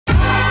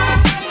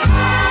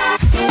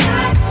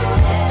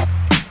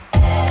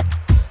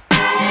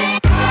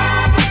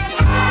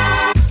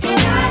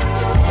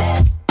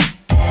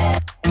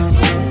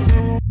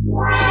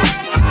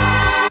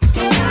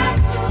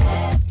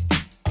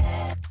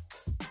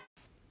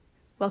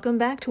Welcome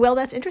back to Well,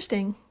 That's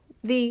Interesting.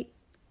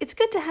 It's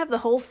good to have the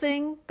whole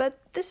thing, but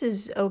this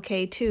is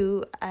okay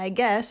too, I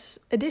guess,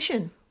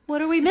 edition.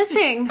 What are we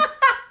missing?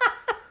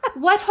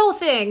 What whole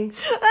thing?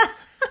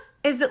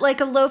 Is it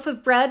like a loaf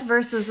of bread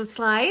versus a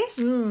slice?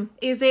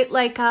 Is it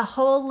like a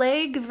whole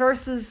leg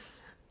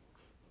versus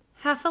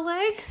half a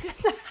leg?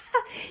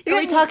 Are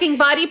we talking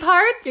body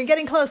parts? You're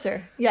getting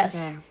closer.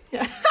 Yes.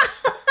 Okay.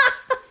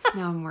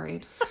 Now I'm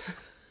worried.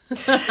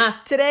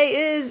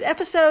 Today is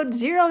episode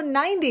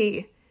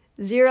 090.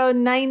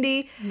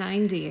 090.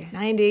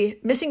 90.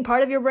 Missing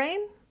part of your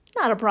brain?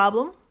 Not a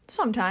problem.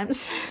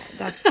 Sometimes.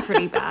 That's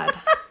pretty bad.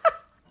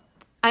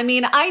 I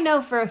mean, I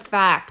know for a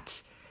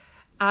fact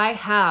I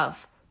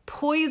have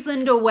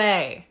poisoned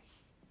away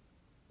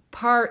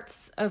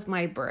parts of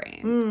my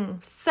brain.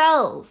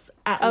 Cells,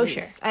 at least.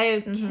 Sure. I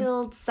have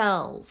killed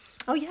cells.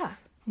 Oh, yeah.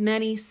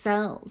 Many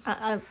cells.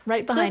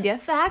 Right behind you. The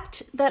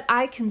fact that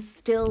I can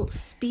still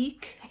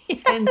speak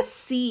and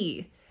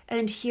see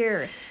and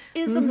hear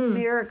is a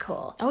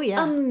miracle. Oh,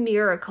 yeah. A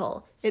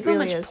miracle. It so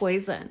really much is.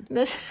 poison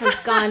This- has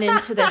gone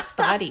into this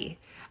body.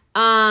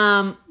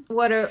 But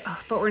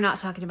we're not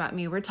talking about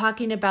me. We're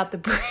talking about the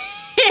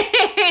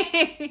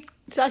brain.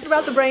 Talking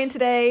about the brain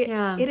today.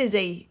 Yeah. It is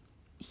a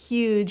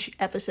huge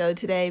episode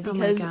today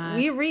because God.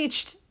 we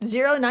reached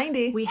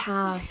 090. We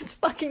have. It's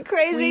fucking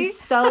crazy. We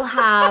so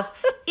have.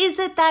 Is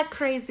it that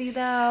crazy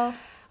though?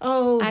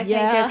 Oh, I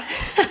yeah.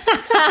 think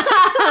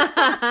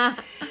it's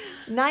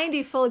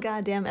 90 full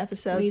goddamn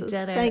episodes. We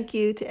did it. Thank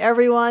you to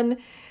everyone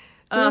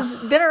who's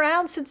been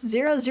around since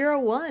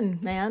 001,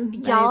 man.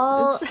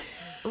 y'all. It's-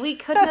 We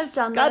couldn't have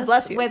done God this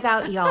bless you.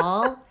 without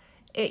y'all.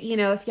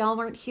 If y'all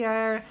weren't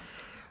here,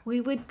 we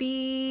would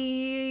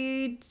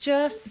be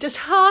just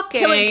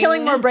talking,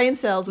 killing more brain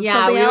cells with Yeah,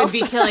 something we else.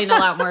 would be killing a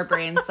lot more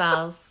brain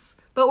cells.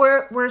 But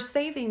we're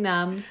saving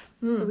them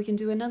so we can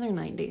do another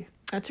 90.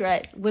 That's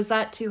right. Was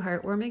that too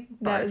heartwarming?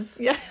 That was,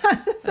 yeah.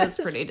 That's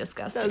pretty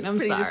disgusting. That was I'm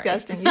pretty sorry.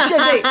 disgusting. You should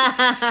be.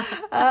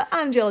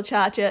 I'm Jill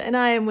Chacha, and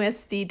I am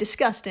with the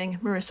disgusting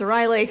Marissa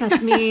Riley.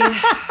 That's me.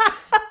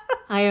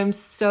 I am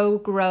so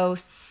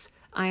gross.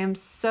 I am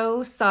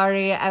so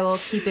sorry. I will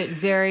keep it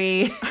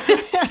very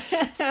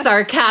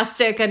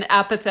sarcastic and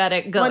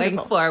apathetic going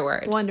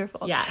forward.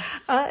 Wonderful. Yes.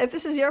 If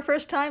this is your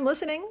first time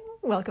listening,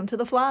 welcome to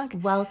the flock.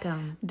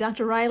 Welcome.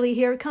 Dr. Riley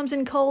here comes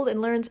in cold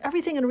and learns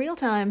everything in real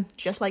time,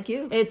 just like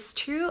you. It's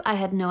true. I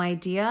had no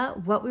idea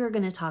what we were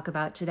going to talk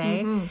about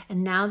today.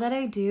 And now that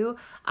I do,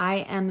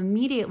 I am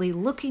immediately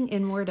looking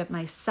inward at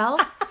myself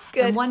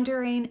and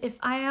wondering if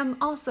I am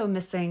also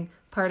missing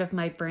part of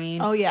my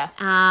brain. Oh, yeah.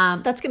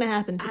 That's going to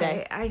happen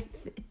today.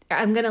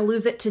 I'm going to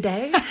lose it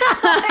today.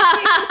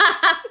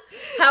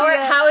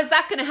 How is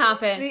that going to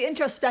happen? The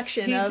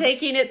introspection You of...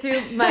 taking it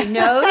through my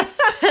nose?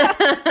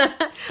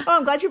 Oh,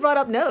 I'm glad you brought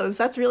up nose.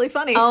 That's really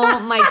funny. Oh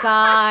my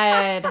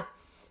God.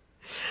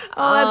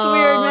 Oh, that's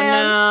weird,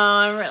 man. No,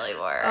 I'm really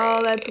worried.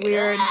 Oh, that's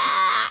weird.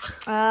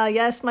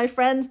 Yes, my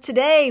friends,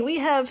 today we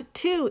have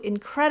two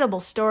incredible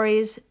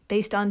stories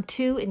based on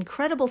two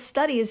incredible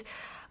studies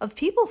of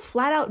people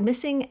flat out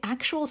missing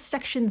actual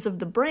sections of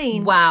the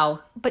brain. Wow.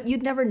 But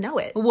you'd never know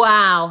it.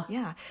 Wow.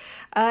 Yeah.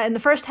 In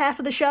the first half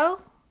of the show,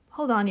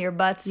 hold on to your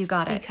butts. You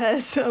got it.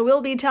 Because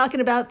we'll be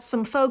talking about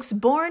some folks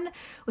born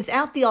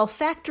without the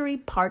olfactory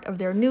part of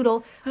their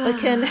noodle, but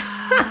can...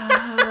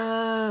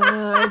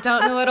 I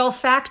don't know what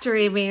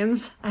olfactory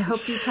means. I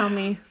hope you tell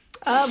me.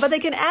 but they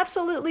can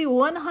absolutely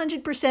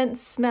 100%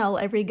 smell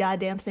every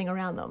goddamn thing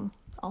around them.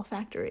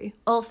 Olfactory.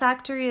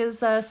 Olfactory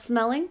is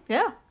smelling?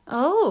 Yeah.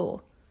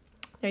 Oh.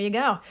 There you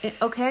go.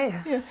 Okay.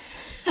 Yeah.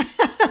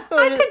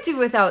 I could do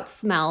without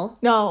smell.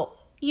 No.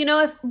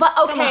 But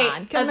okay.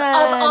 Come Of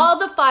on. all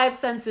the five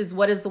senses,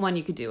 what is the one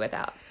you could do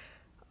without?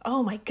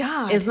 Oh my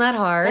God. Isn't that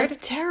hard? That's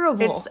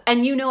terrible.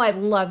 And I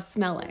love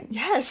smelling.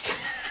 Yes.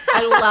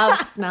 I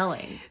love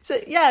smelling. So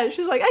yeah,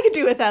 she's like, I could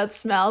do without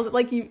smells.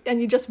 Like you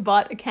just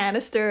bought a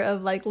canister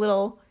of like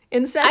little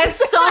incense. I have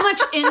so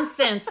much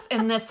incense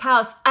in this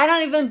house.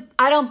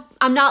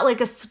 I'm not like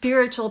a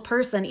spiritual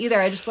person either.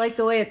 I just like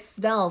the way it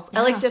smells. Yeah.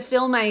 I like to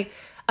fill my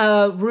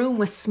room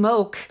with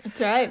smoke. That's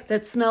right.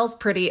 That smells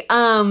pretty.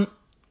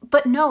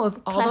 But no, of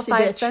all Classy the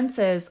five bitch.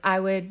 senses, I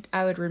would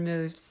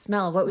remove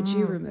smell. What would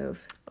you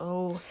remove?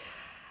 Oh.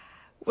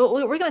 Well,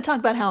 we're going to talk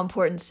about how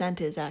important scent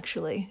is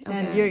actually. Okay.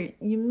 And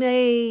you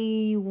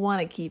may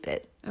want to keep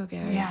it.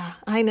 Okay. Yeah,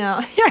 I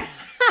know.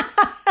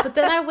 But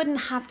then I wouldn't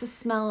have to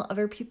smell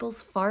other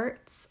people's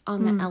farts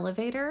on the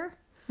elevator.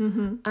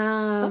 Mm-hmm.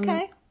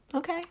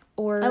 Okay.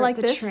 Or I like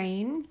the this.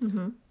 train.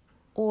 Mm-hmm.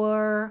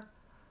 Or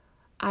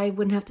I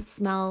wouldn't have to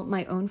smell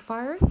my own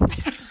farts.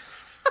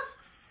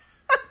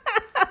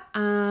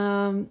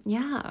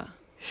 Yeah.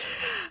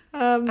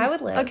 I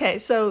would live. Okay,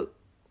 so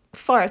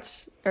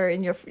farts are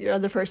in your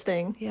other first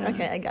thing. Yeah.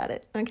 Okay, I got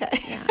it. Okay.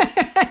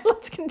 Yeah.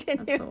 Let's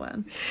continue. That's the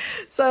one.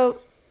 So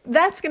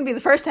that's going to be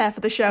the first half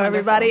of the show, Wonderful.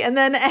 everybody. And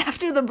then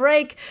after the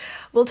break,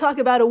 we'll talk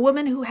about a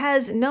woman who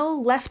has no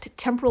left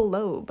temporal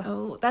lobe.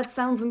 Oh, that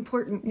sounds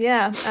important.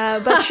 Yeah,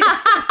 but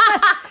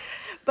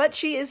but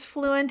she is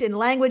fluent in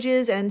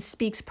languages and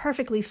speaks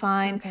perfectly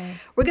fine. Okay.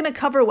 We're going to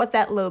cover what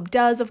that lobe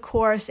does, of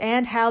course,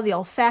 and how the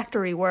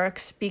olfactory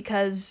works,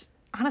 because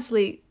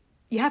honestly,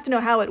 you have to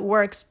know how it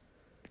works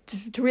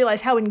to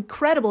realize how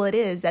incredible it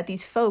is that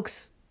these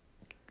folks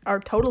are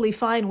totally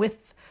fine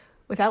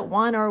without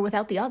one or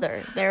without the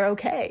other. They're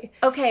okay.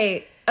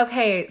 Okay.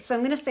 So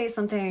I'm going to say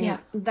something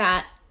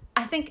that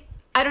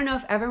I don't know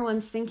if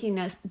everyone's thinking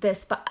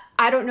this, but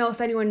I don't know if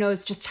anyone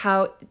knows just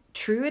how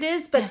true it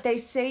is, but they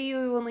say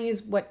you only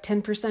use,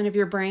 10% of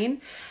your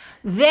brain?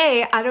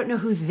 I don't know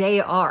who they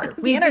are.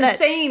 We've been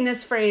saying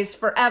this phrase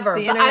forever,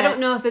 but I don't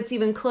know if it's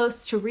even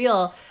close to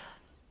real.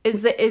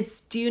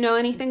 Do you know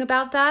anything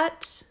about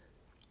that?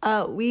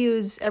 We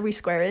use every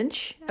square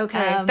inch.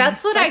 Okay.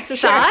 That's what I thought.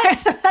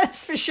 Sure.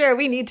 That's for sure.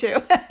 We need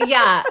to.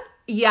 Yeah.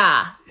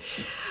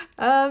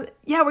 We're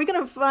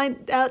going to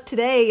find out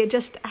today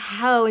just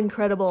how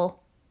incredible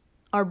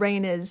our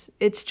brain is.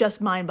 It's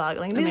just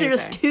mind-boggling. These are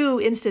just two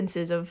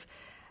instances of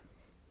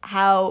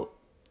how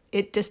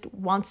it just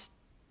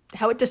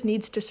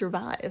needs to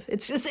survive.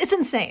 It's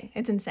insane.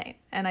 It's insane.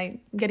 And I'm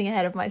getting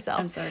ahead of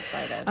myself. I'm so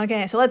excited.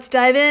 Okay, so let's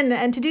dive in.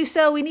 And to do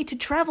so, we need to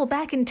travel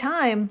back in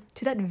time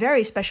to that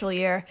very special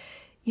year.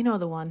 You know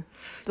the one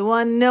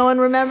no one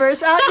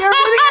remembers. You're moving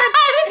it.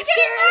 I was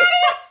kidding.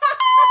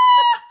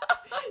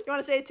 You want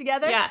to say it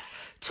together? Yes.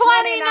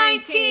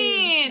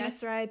 2019.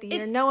 That's right. The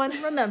year no one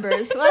remembers.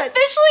 It's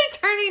officially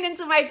turning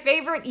into my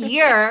favorite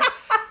year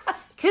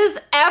because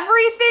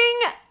everything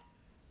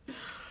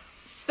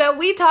that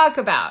we talk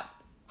about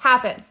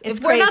happens. It's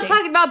if we're not crazy.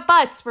 talking about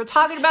butts, we're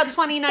talking about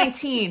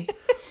 2019.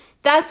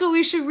 That's what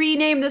we should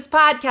rename this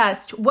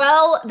podcast.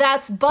 Well,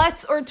 that's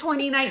butts or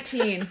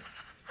 2019.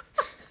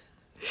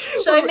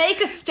 Should I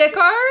make a sticker?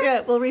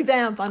 Yeah, we'll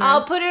revamp on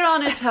I'll put it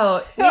on a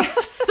tote. We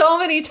have so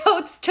many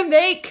totes to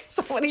make.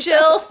 So many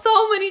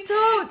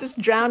totes. Just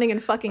drowning in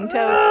fucking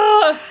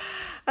totes.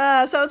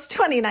 So it's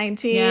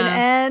 2019, Yeah.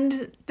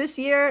 and this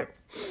year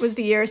was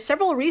the year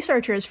several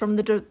researchers from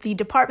the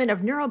Department of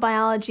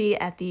Neurobiology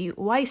at the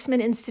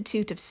Weizmann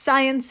Institute of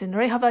Science in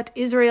Rehovot,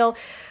 Israel,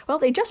 well,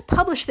 they just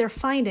published their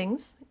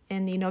findings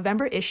in the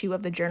November issue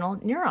of the journal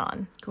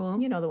Neuron.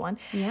 Cool. You know the one.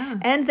 Yeah.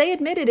 And they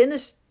admitted in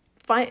this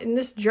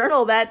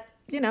journal that,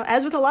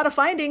 as with a lot of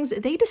findings,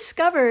 they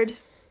discovered,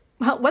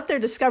 well, what their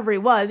discovery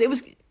was. It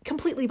was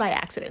completely by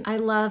accident. I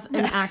love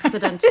an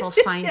accidental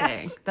finding.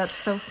 Yes. That's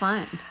so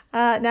fun.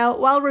 Now,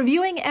 while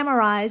reviewing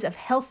MRIs of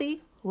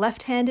healthy,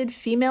 left-handed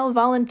female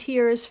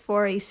volunteers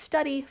for a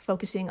study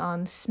focusing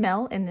on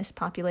smell in this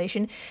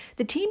population,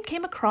 the team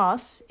came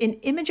across an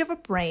image of a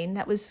brain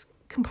that was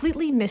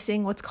completely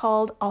missing what's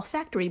called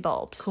olfactory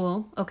bulbs.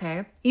 Cool.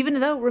 Okay. Even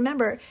though,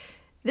 remember,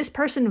 this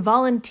person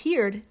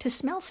volunteered to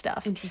smell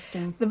stuff.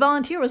 Interesting. The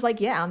volunteer was like,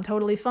 yeah, I'm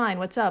totally fine.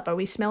 What's up? Are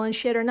we smelling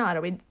shit or not?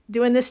 Are we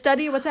doing this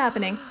study? What's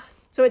happening?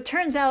 So it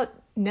turns out,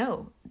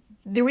 no.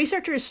 The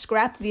researchers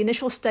scrapped the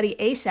initial study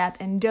ASAP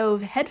and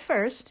dove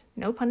headfirst,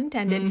 no pun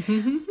intended,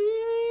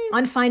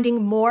 on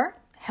finding more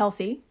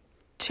healthy,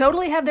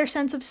 totally have their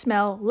sense of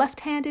smell,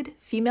 left-handed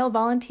female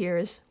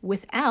volunteers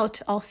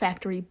without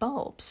olfactory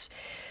bulbs.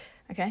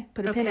 Okay,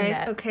 put a pin in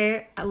that.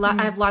 Okay.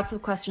 I have lots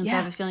of questions. Yeah. I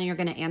have a feeling you're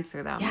going to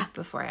answer them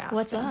before I ask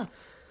What's them.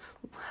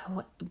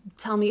 up?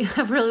 Tell me.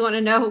 I really want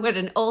to know what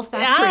an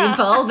olfactory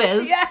bulb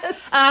is.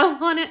 Yes.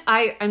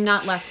 I'm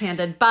not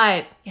left-handed,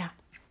 but Yeah.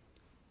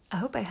 I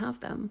hope I have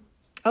them.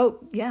 Oh,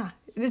 yeah.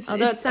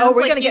 Although it sounds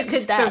we're like gonna you get could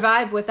stats.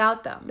 survive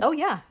without them. Oh,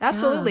 yeah,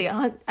 absolutely.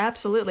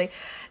 Absolutely.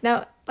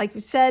 Now, like we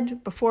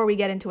said, before we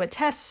get into what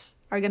tests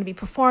are going to be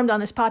performed on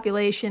this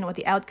population, what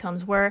the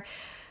outcomes were,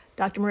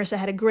 Dr. Marissa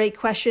had a great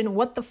question.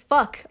 What the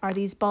fuck are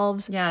these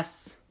bulbs?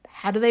 Yes.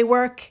 How do they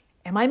work?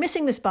 Am I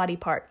missing this body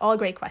part? All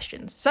great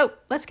questions. So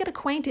let's get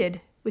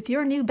acquainted with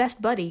your new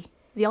best buddy,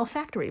 the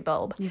olfactory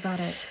bulb. You got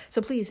it.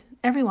 So please,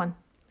 everyone,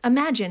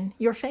 imagine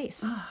your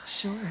face. Oh,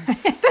 sure.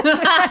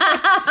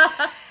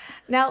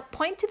 Now,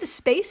 point to the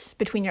space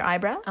between your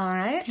eyebrows. All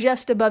right.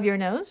 Just above your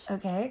nose.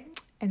 Okay.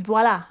 And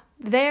voila,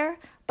 there,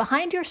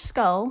 behind your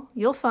skull,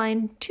 you'll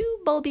find two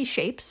bulby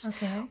shapes,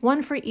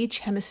 one for each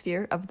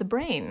hemisphere of the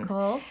brain.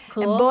 Cool.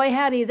 And boy,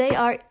 howdy, they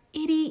are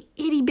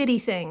itty bitty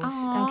things,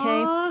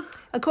 okay?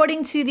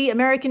 According to the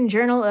American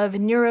Journal of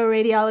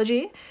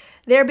Neuroradiology,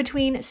 they're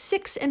between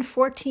 6 and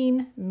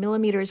 14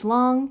 millimeters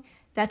long.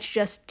 That's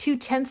just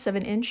 2/10 of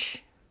an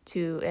inch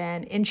to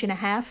 1.5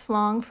 inches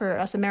long for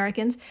us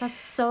Americans. That's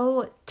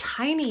so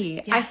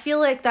tiny. I feel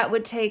like that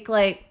would take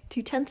like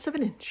 2/10 of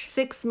an inch.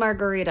 6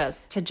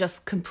 margaritas to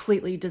just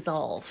completely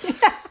dissolve.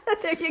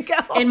 There you go.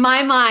 In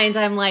my mind,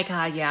 I'm like,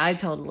 I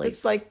totally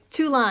It's like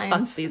 2 lines.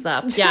 fucked these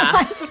up.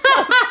 Yeah.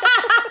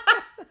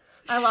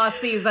 I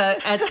lost these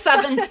at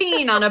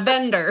 17 on a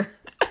bender.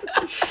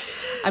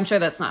 I'm sure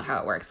that's not how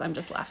it works. I'm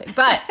just laughing.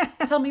 But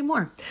tell me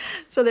more.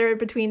 So they're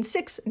between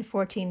 6 and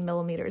 14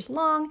 millimeters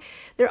long.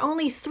 They're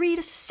only 3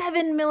 to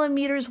 7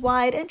 millimeters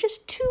wide and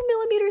just 2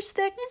 millimeters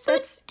thick.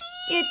 That's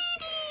it.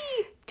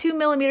 2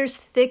 millimeters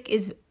thick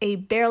is a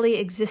barely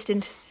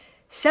existent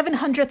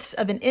 7/100th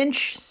of an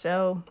inch.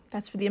 So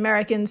that's for the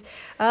Americans.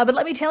 But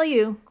let me tell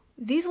you,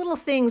 These little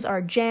things are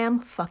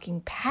jam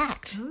fucking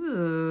packed.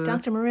 Ooh.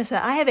 Dr.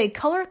 Marissa, I have a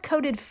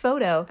color-coded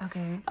photo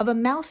of a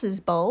mouse's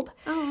bulb.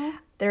 Oh.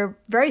 They're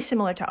very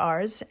similar to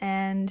ours,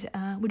 and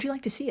would you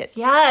like to see it?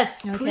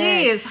 Yes,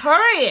 please,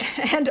 hurry.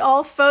 And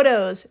all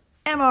photos,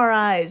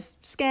 MRIs,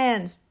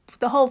 scans,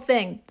 the whole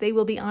thing, they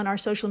will be on our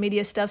social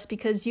media stuffs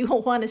because you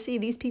will want to see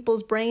these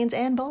people's brains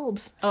and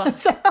bulbs. Oh,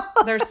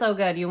 they're so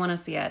good. You want to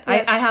see it.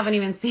 Yes. I haven't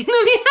even seen them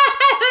yet.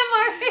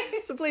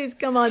 So please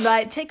come on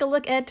by. Take a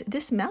look at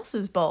this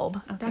mouse's bulb.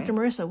 Okay. Dr.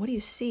 Marissa, what do you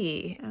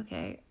see?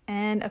 Okay.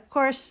 And of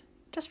course,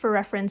 just for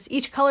reference,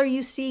 each color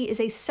you see is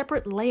a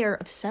separate layer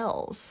of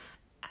cells.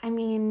 I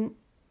mean,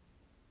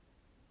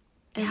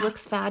 it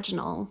looks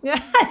vaginal.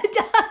 Yeah, it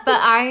does.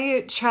 But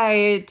I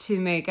try to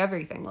make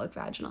everything look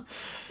vaginal.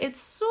 It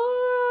sort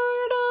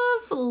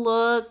of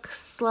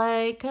looks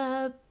like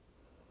a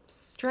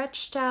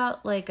stretched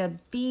out, like a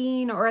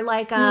bean or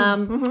like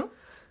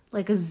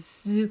like a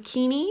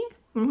zucchini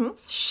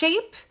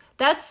shape.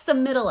 That's the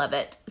middle of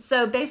it.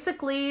 So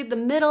basically the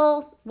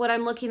middle, what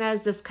I'm looking at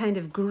is this kind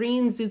of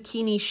green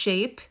zucchini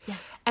shape. Yeah.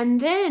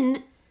 And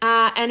then,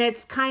 and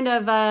it's kind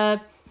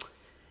of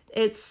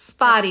it's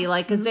spotty,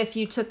 like as if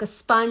you took a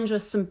sponge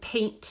with some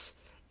paint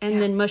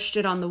and then mushed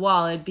it on the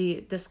wall. It'd be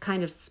this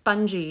kind of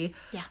spongy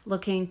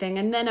looking thing.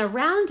 And then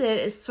around it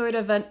is sort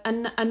of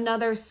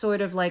another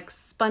sort of like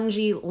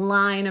spongy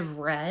line of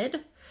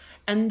red.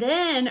 And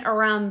then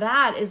around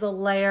that is a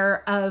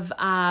layer of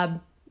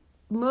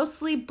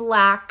mostly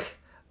black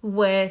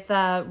with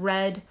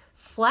red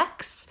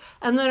flecks.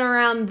 And then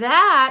around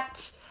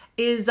that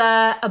is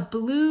a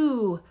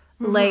blue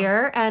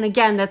layer. And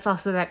again, that's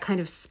also that kind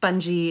of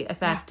spongy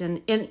effect.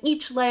 And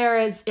each layer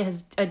is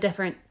a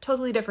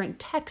totally different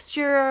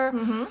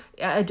texture,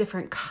 a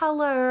different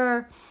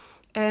color.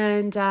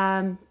 And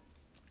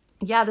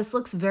this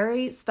looks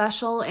very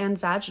special and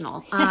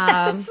vaginal.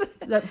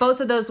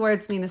 Both of those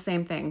words mean the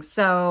same thing.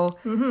 So,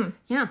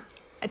 yeah.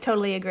 I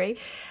totally agree.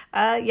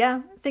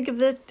 Think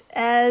of it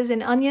as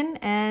an onion,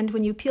 and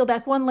when you peel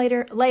back one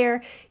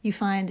layer, you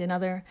find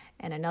another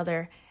and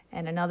another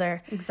and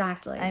another.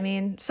 Exactly. I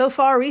mean, so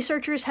far,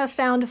 researchers have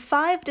found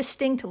 5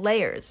 distinct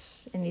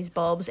layers in these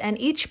bulbs, and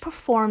each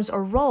performs a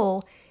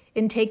role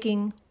in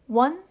taking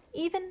one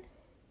even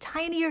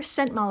tinier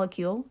scent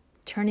molecule,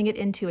 turning it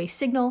into a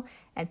signal,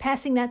 and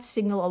passing that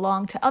signal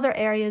along to other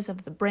areas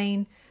of the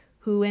brain,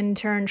 who in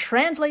turn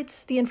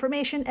translates the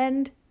information,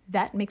 and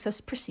that makes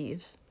us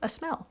perceive a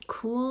smell.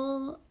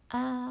 Cool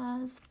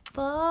as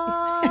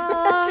fuck.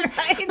 That's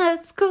right.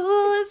 That's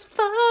cool as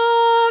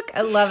fuck.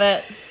 I love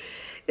it.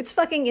 It's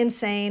fucking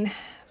insane.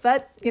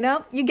 But,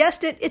 you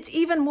guessed it, it's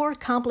even more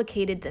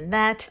complicated than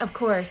that. Of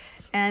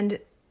course. And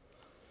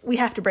we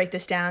have to break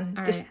this down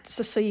Right.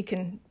 just so you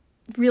can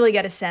really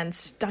get a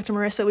sense. Dr.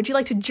 Marissa, would you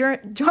like to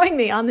join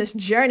me on this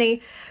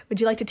journey? Would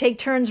you like to take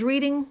turns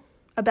reading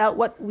about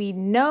what we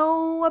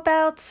know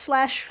about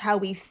 / how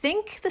we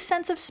think the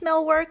sense of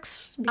smell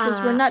works? Because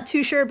we're not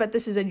too sure, but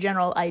this is a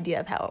general idea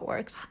of how it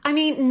works. I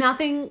mean,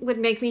 nothing would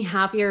make me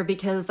happier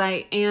because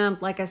I am,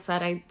 like I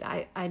said,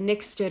 I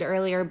nixed it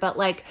earlier, but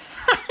like,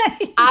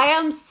 I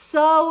am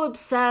so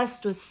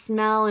obsessed with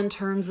smell in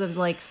terms of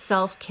like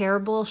self-care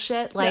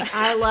bullshit. Like,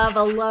 I love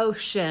a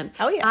lotion.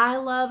 Oh, yeah. I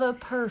love a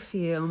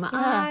perfume.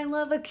 I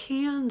love a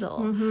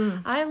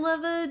candle. I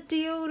love a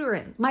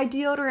deodorant. My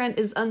deodorant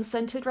is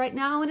unscented right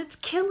now and it's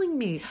killing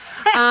me. Is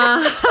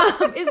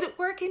it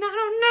working? I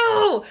don't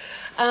know.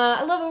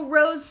 I love a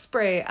rose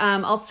spray.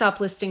 I'll stop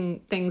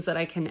listing things that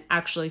I can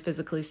actually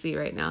physically see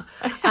right now.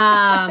 Is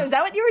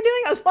that what you were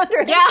doing? I was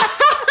wondering. Yeah.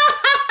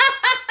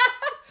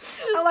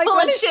 Just like,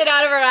 pulling shit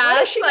out of her ass.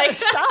 When is she gonna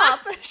stop?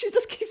 She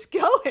just keeps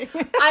going.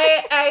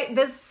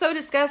 This is so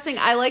disgusting.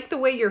 I like the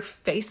way your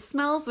face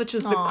smells, which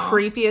is the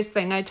creepiest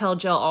thing I tell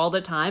Jill all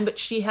the time, but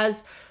she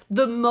has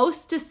the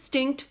most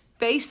distinct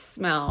face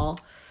smell.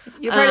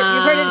 You've heard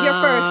it here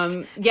first.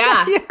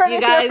 Yeah. You heard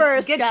it guys here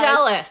first, get guys.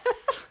 jealous.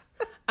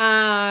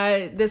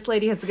 This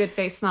lady has a good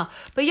face smell.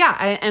 But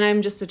yeah,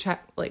 I'm just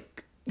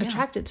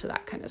attracted to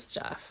that kind of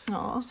stuff.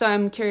 Aw. So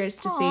I'm curious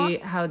to see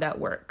how that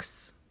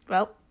works.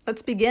 Well,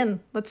 let's begin.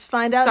 Let's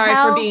find out Sorry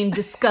how... for being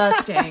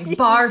disgusting.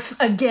 Barf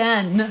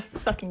again.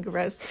 Fucking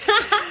gross.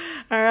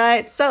 All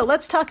right, so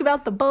let's talk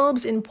about the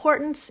bulb's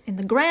importance in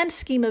the grand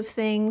scheme of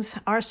things.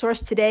 Our source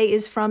today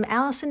is from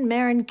Alison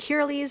Marin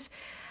Curley's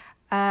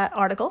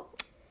article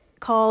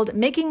called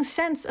Making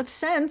Sense of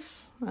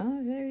Sense.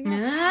 Oh, there you go.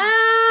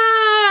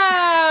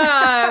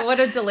 What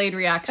a delayed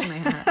reaction I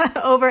had.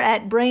 Over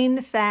at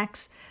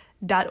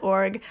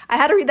brainfacts.org. I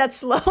had to read that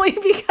slowly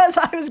because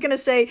I was going to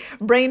say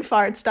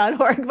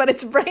brainfarts.org, but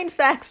it's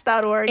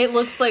brainfacts.org. It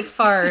looks like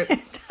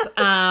farts.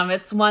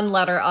 It's one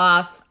letter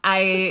off.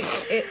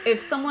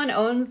 If someone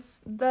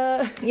owns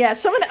if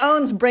someone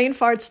owns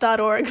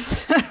brainfarts.org,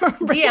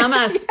 DM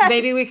us.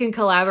 Maybe we can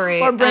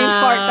collaborate. Or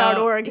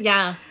brainfart.org.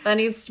 Yeah, that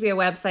needs to be a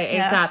website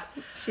ASAP.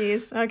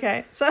 Jeez.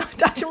 Okay. So,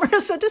 Dr.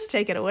 Marissa, just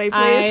take it away,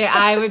 please.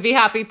 I would be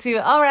happy to.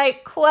 All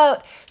right, quote,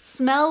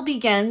 smell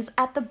begins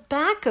at the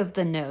back of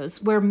the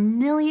nose where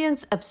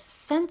millions of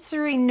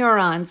sensory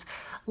neurons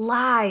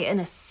lie in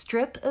a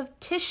strip of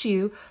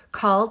tissue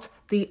called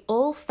the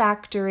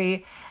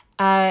olfactory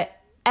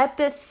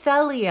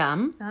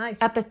epithelium.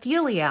 Nice.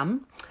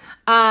 Epithelium.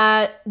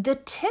 The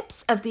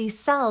tips of these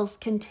cells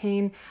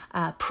contain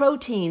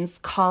proteins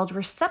called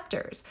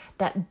receptors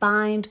that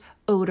bind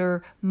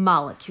odor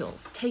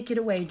molecules. Take it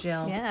away,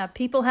 Jill. Yeah,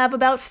 people have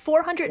about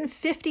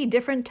 450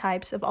 different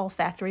types of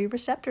olfactory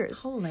receptors.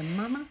 Holy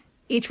mama.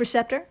 Each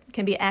receptor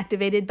can be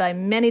activated by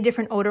many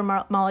different odor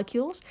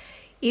molecules.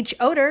 Each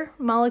odor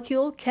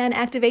molecule can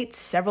activate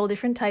several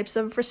different types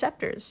of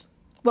receptors.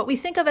 What we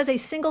think of as a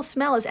single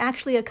smell is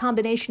actually a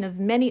combination of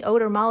many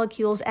odor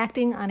molecules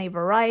acting on a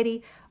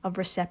variety of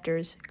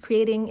receptors,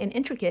 creating an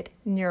intricate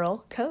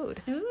neural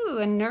code. Ooh,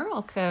 a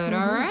neural code.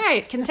 All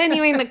right.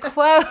 Continuing the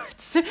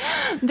quotes.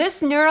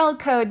 This neural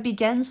code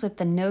begins with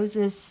the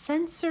nose's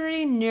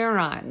sensory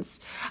neurons.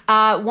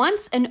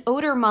 Once an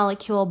odor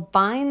molecule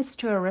binds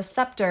to a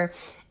receptor,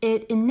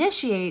 it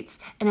initiates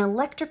an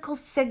electrical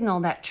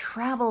signal that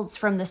travels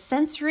from the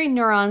sensory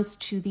neurons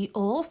to the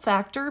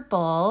olfactory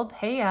bulb,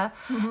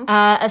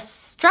 a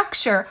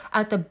structure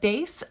at the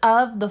base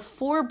of the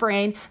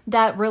forebrain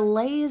that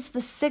relays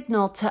the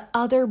signal to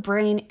other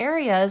brain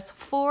areas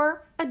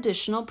for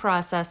additional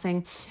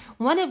processing.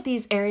 One of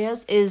these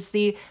areas is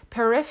the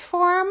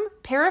piriform?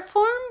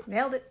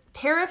 Nailed it.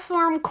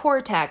 Piriform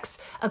cortex,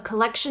 a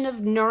collection of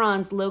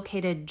neurons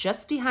located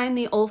just behind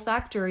the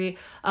olfactory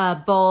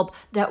bulb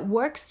that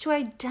works to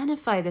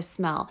identify the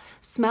smell.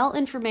 Smell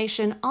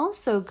information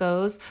also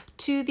goes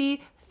to the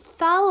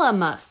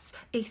thalamus,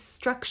 a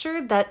structure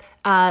that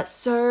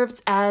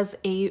serves as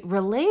a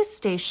relay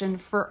station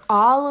for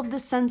all of the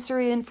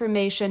sensory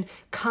information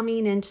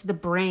coming into the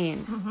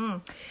brain. Mm-hmm.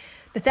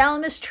 The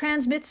thalamus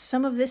transmits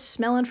some of this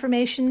smell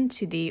information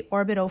to the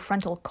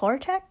orbitofrontal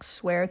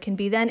cortex, where it can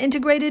be then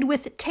integrated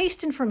with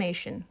taste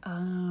information.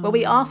 What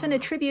we often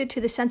attribute to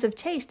the sense of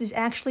taste is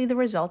actually the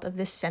result of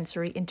this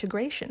sensory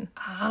integration.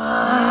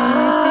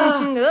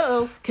 Uh-oh.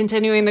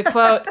 Continuing the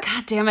quote.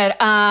 God damn it.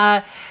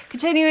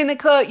 Continuing the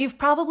quote, you've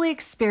probably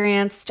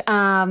experienced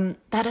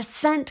that a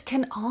scent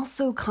can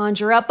also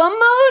conjure up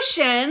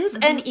emotions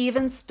and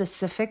even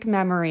specific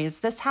memories.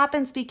 This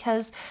happens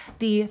because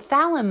the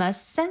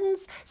thalamus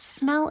sends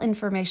smell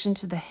information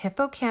to the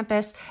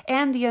hippocampus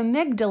and the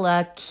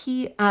amygdala,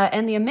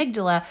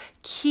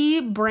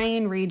 key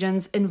brain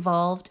regions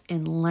involved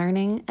in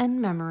learning and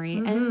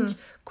memory. End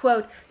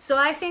quote. So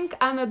I think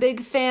I'm a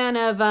big fan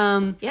of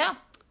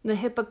the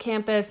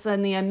hippocampus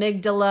and the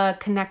amygdala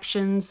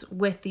connections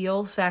with the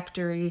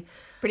olfactory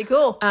Pretty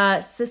cool.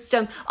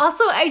 System.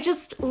 Also, I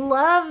just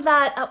love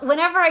that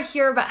whenever I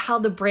hear about how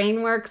the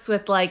brain works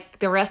with like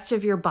the rest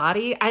of your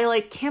body, I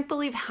like can't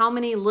believe how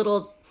many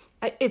little.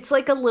 It's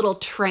like a little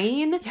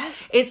train.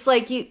 Yes. It's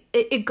like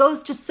it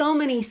goes to so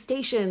many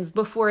stations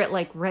before it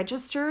like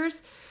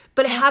registers,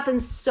 but it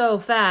happens so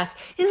fast.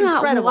 Isn't that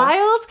incredible.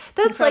 wild?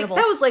 That's like incredible.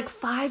 that was like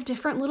 5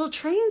 different little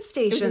train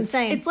stations. It was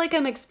insane. It's like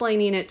I'm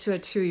explaining it to a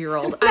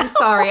 2-year-old. I'm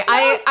sorry.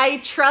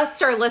 I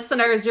trust our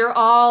listeners. You're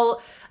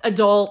all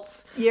adults.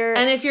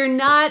 And if you're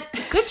not,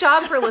 good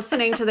job for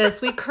listening to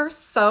this. We curse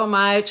so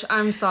much.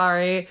 I'm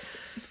sorry.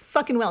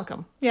 Fucking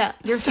welcome. Yeah.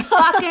 You're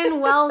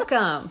fucking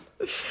welcome.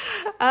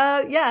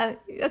 Yeah,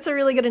 that's a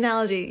really good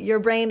analogy. Your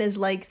brain is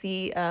like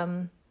it's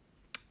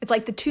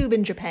like the tube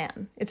in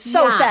Japan. It's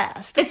so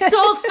fast. It's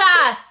so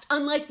fast.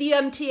 Unlike the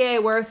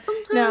MTA where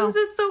sometimes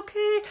it's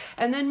okay.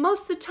 And then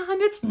most of the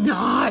time it's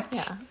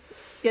not.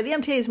 Yeah, the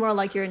MTA is more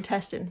like your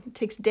intestine. It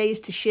takes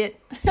days to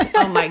shit.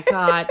 Oh my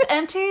God. The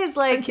MTA is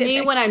like me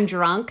when I'm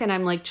drunk and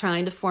I'm like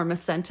trying to form a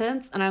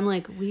sentence and I'm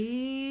like,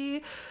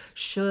 we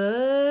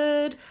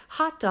should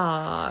hot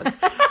dog.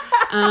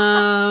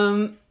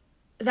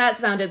 That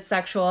sounded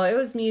sexual. It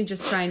was me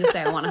just trying to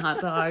say I want a hot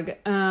dog.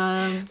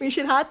 We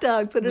should hot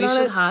dog. Put it we on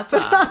should a hot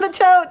put dog. it on a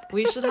tote.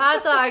 We should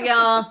hot dog,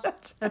 y'all.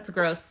 That's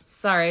gross.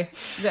 Sorry.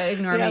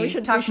 Ignore me. We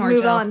should Talk more,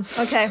 move Jill. on.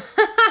 Okay.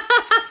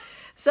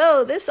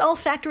 So this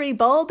olfactory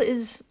bulb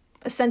is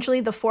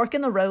essentially the fork in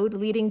the road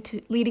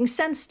leading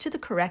sense to the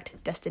correct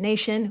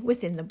destination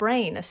within the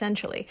brain,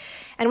 essentially.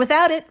 And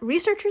without it,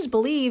 researchers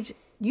believed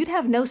you'd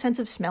have no sense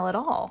of smell at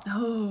all.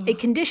 Oh. A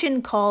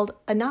condition called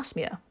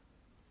anosmia.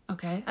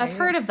 Okay. I've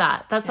heard of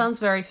that. That sounds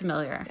very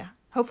familiar. Yeah.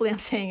 Hopefully I'm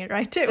saying it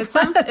right too.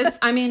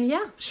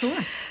 Sure.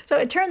 So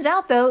it turns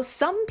out though,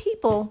 some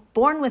people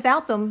born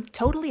without them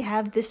totally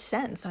have this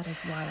sense. That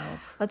is wild.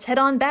 Let's head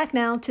on back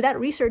now to that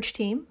research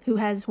team who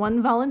has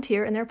one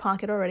volunteer in their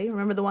pocket already.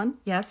 Remember the one?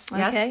 Yes.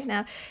 Okay.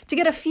 Now, to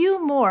get a few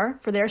more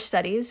for their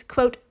studies,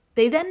 quote,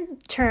 they then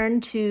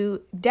turned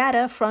to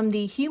data from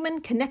the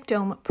Human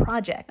Connectome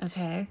Project,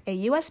 a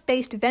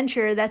U.S.-based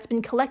venture that's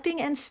been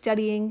collecting and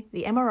studying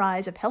the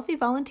MRIs of healthy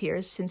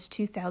volunteers since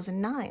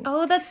 2009.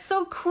 Oh, that's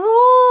so cool.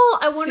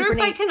 I wonder Super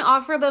if I neat. can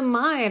offer them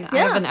mine. I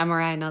Yeah. have an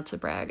MRI, not to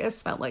brag. I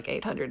spent like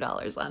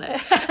 $800 on it.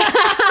 And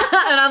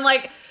I'm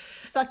like,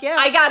 Fuck yeah.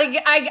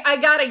 I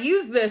gotta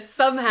use this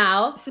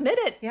somehow. Submit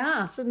it.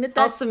 Yeah. Submit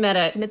that. I'll submit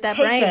it. Submit that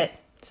Take brain. it.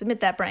 Submit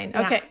that brain.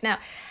 Yeah. Okay. Now,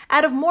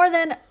 out of more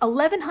than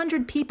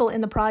 1,100 people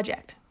in the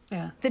project,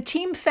 Yeah. the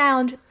team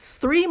found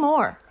 3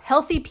 more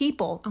healthy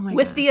people my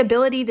with God. the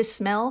ability to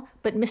smell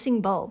but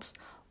missing bulbs.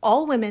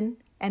 All women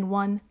and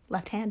 1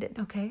 left-handed.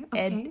 Okay.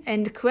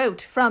 End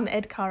quote from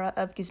Ed Cara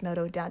of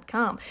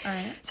Gizmodo.com. All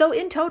right. So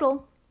in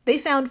total, they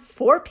found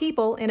 4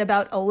 people in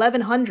about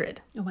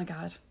 1,100 Oh my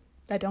God.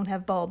 that don't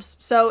have bulbs.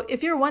 So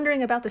if you're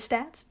wondering about the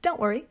stats, don't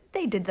worry.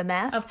 They did the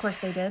math. Of course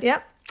they did.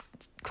 Yep.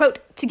 Quote,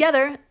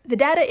 together, the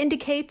data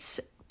indicates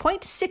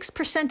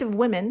 0.6% of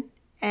women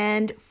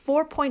and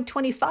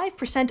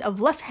 4.25% of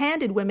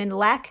left-handed women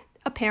lack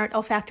apparent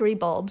olfactory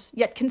bulbs,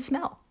 yet can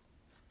smell.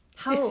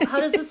 How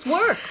does this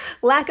work?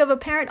 Lack of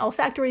apparent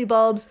olfactory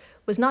bulbs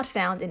was not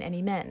found in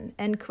any men,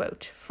 end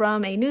quote,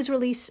 from a news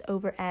release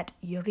over at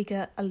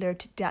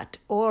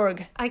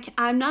eurekaalert.org.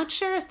 I'm not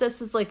sure if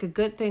this is like a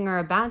good thing or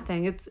a bad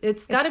thing.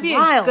 It's got to be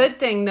wild. a good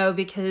thing though,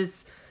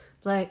 because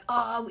like,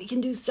 oh, we can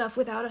do stuff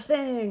without a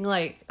thing.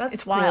 Like, that's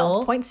It's cool.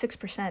 wild.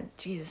 0.6%.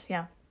 Jesus,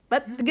 yeah.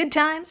 But the good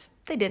times,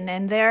 they didn't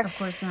end there. Of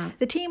course not.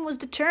 The team was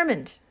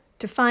determined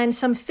to find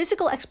some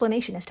physical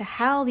explanation as to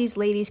how these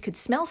ladies could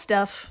smell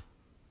stuff.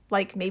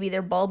 Like maybe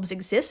their bulbs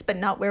exist, but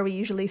not where we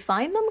usually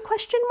find them?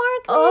 Question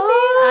mark? Maybe?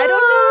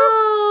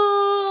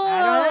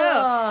 I don't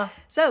know.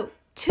 So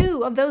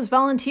 2 of those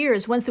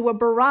volunteers went through a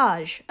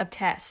barrage of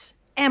tests,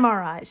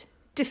 MRIs,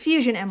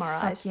 diffusion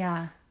MRIs,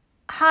 Yeah.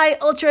 high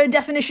ultra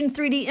definition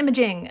 3D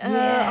imaging,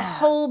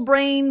 whole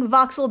brain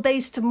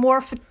voxel-based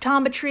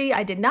morphotometry.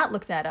 I did not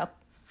look that up.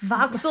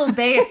 Voxel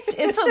based.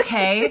 It's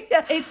okay.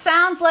 Yeah. It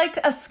sounds like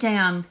a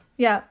scan.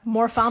 Yeah,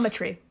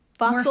 morphometry.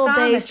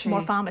 Voxel-based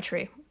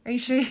morphometry. Are you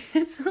sure?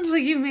 It sounds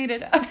like you made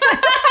it up.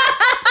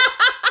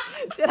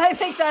 Did I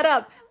make that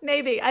up?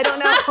 Maybe. I don't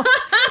know.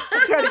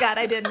 I swear to God,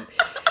 I didn't.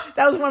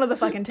 That was one of the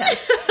fucking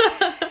tests.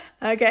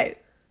 Okay.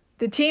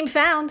 The team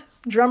found,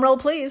 drum roll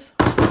please,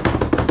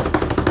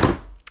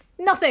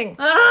 nothing.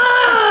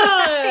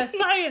 Science.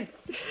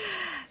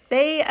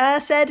 They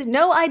said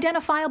no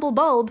identifiable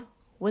bulb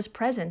was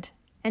present.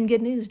 And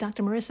good news,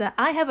 Dr. Marissa,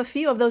 I have a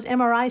few of those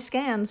MRI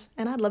scans,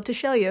 and I'd love to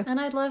show you.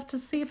 And I'd love to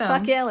see them.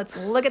 Fuck yeah, let's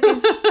look at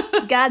these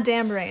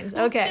goddamn brains.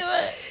 Okay. Let's do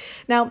it.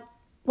 Now,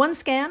 one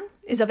scan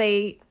is of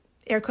a,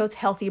 air quotes,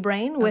 healthy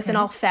brain with an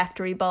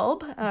olfactory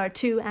bulb, or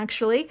 2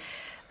 actually.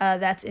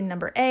 That's in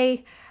number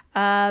A.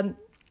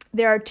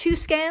 There are 2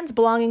 scans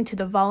belonging to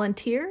the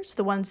volunteers,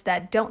 the ones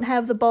that don't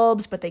have the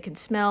bulbs, but they can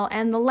smell.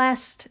 And the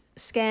last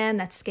scan,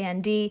 that's scan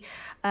D,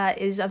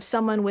 is of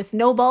someone with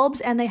no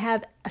bulbs, and they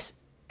have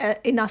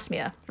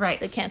anosmia. Right.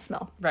 They can't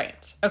smell.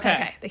 Right.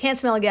 Okay. They can't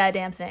smell a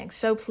goddamn thing.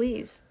 So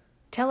please,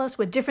 tell us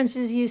what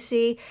differences you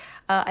see.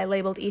 I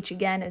labeled each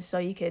again so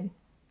you could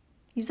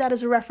use that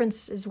as a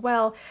reference as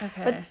well.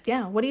 Okay. But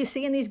yeah, what do you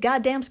see in these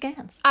goddamn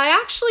scans? I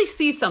actually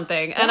see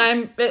something,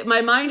 and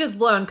my mind is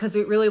blown because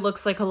it really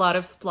looks like a lot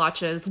of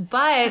splotches.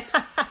 But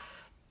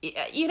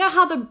you know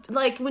how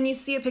when you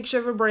see a picture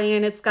of a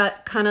brain, it's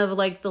got kind of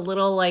like the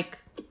little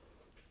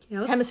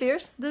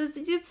Hemispheres?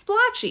 It's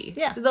splotchy.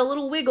 Yeah. The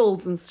little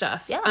wiggles and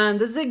stuff. Yeah.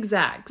 The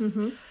zigzags.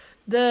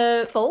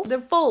 The Folds? The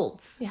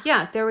folds.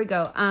 Yeah. There we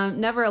go.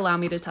 Never allow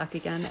me to talk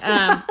again.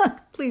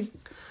 Please,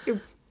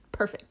 you're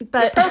perfect.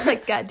 But- You're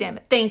perfect, goddammit.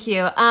 Thank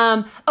you.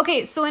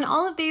 Okay, so in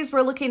all of these,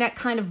 we're looking at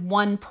kind of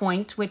one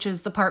point, which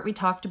is the part we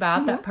talked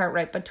about, that part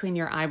right between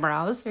your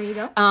eyebrows. There you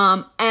go.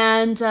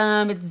 And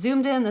it's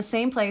zoomed in the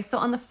same place. So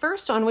on the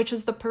first one, which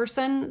is the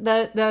person,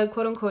 the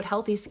quote-unquote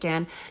healthy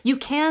scan, you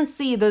can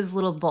see those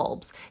little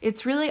bulbs.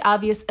 It's really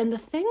obvious. And the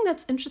thing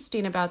that's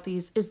interesting about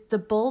these is the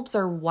bulbs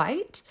are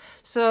white.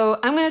 So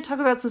I'm going to talk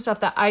about some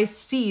stuff that I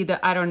see that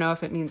I don't know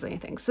if it means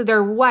anything. So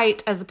they're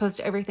white as opposed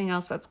to everything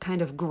else that's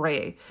kind of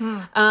gray.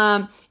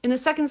 In the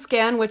second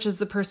scan, which is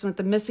the person with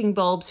the missing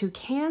bulbs who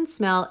can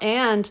smell,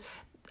 and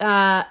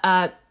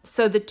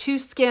so the 2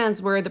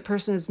 scans where the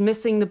person is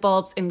missing the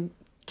bulbs and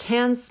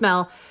can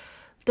smell,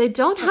 they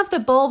don't have the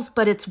bulbs,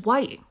 but it's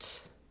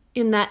white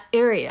in that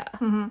area,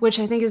 which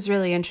I think is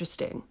really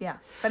interesting. Yeah,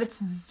 but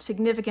it's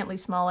significantly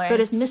smaller. But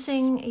and it's it's-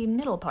 missing a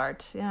middle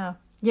part. Yeah.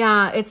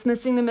 Yeah, it's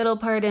missing the middle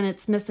part and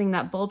it's missing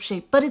that bulb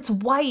shape, but it's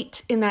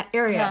white in that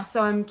area. Yeah.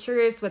 So I'm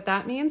curious what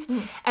that means.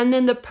 And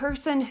then the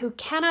person who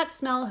cannot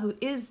smell, who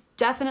is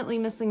definitely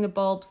missing the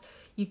bulbs,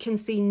 you can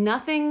see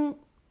nothing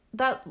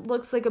that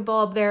looks like a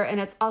bulb there,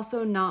 and it's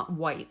also not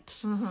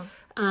white.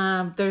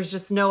 There's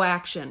just no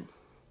action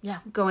Yeah.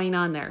 going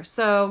on there.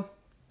 So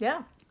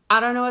Yeah. I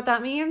don't know what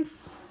that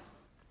means.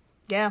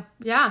 Yeah.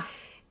 Yeah.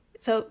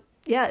 So,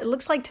 yeah, it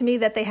looks like to me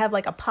that they have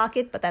like a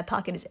pocket, but that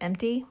pocket is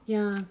empty.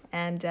 Yeah.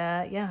 And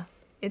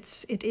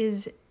it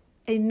is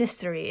a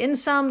mystery. In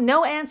sum,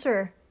 no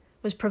answer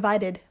was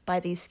provided by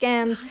these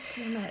scans.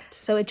 Damn it.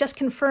 So it just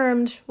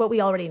confirmed what we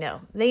already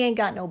know. They ain't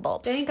got no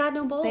bulbs. They ain't got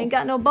no bulbs. They ain't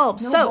got no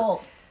bulbs. No So,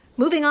 bulbs.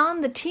 moving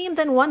on, the team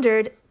then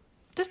wondered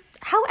just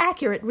how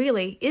accurate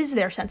really is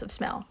their sense of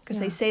smell? Because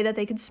they say that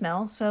they could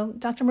smell. So,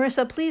 Dr.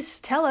 Marissa, please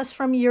tell us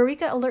from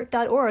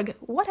eurekaalert.org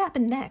what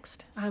happened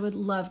next. I would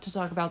love to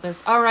talk about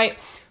this. All right.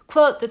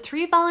 Quote, the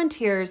 3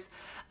 volunteers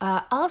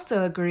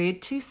also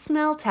agreed to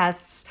smell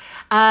tests.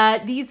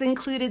 These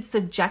included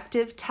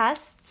subjective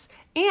tests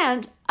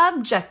and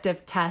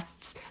objective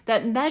tests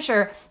that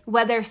measure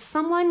whether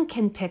someone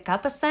can pick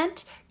up a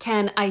scent,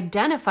 can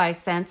identify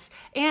scents,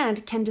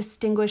 and can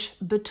distinguish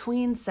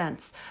between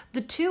scents.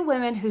 The 2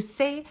 women who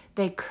say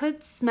they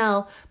could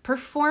smell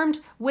performed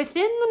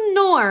within the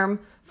norm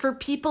for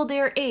people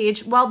their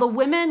age, while the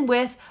women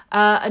with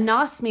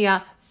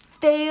anosmia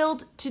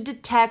failed to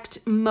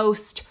detect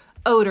most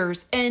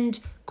odors. End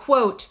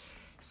quote.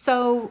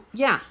 So,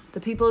 yeah,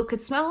 the people who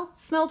could smell,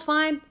 smelled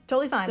fine.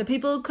 Totally fine. The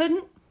people who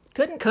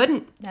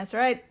Couldn't. That's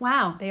right.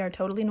 Wow. They are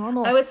totally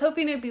normal. I was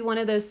hoping it'd be one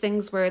of those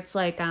things where it's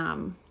like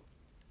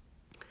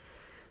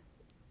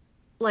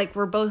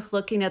we're both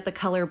looking at the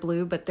color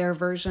blue, but their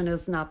version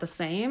is not the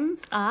same.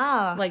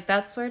 Like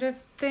that sort of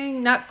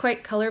thing. Not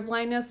quite color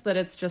blindness, but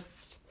it's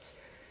just...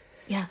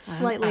 Yeah,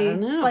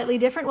 slightly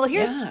different. Well,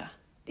 here's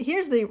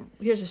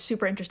a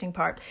super interesting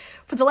part.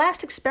 For the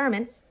last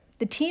experiment,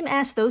 the team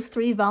asked those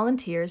 3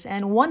 volunteers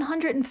and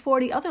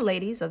 140 other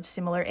ladies of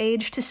similar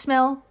age to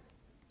smell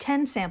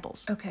 10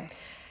 samples. Okay.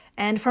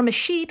 And from a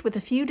sheet with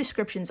a few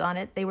descriptions on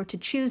it, they were to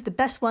choose the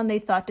best one they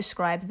thought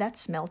described that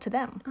smell to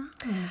them.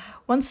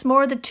 Once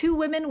more, the 2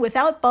 women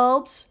without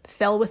bulbs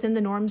fell within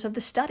the norms of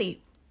the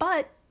study.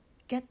 But,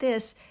 get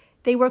this,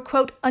 they were,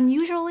 quote,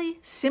 unusually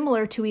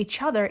similar to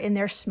each other in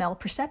their smell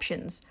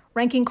perceptions,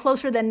 ranking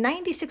closer than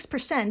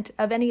 96%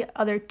 of any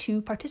other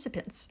 2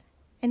 participants,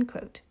 end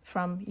quote,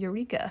 from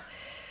Eureka.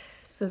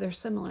 So they're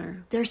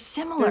similar. They're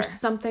similar. There's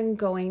something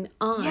going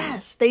on.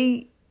 Yes,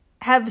 they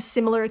have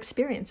similar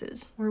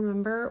experiences.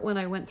 Remember when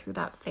I went through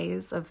that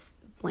phase of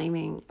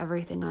blaming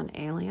everything on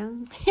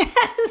aliens?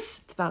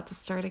 Yes. It's about to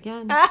start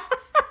again.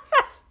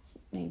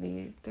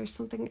 Maybe there's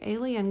something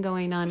alien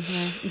going on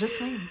here. I'm just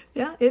saying.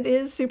 Yeah, it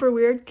is super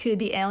weird. Could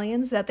be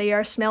aliens, that they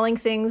are smelling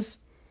things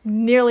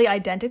nearly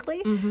identically,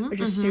 which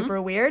is super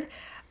weird.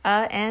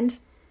 And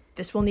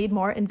this will need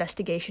more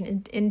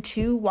investigation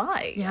into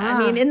why. Yeah. I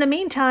mean, in the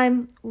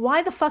meantime,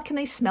 why the fuck can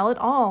they smell it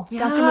all?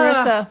 Yeah. Dr.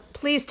 Marissa,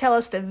 please tell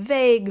us the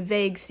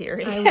vague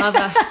theory.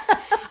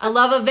 I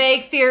love a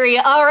vague theory.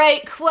 All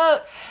right,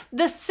 quote,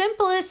 the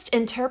simplest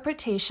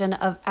interpretation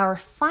of our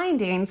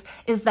findings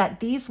is that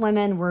these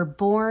women were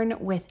born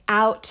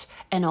without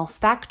an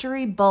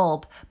olfactory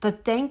bulb,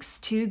 but thanks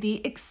to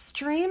the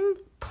extreme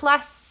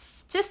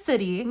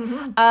plasticity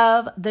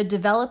of the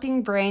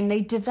developing brain, they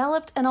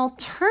developed an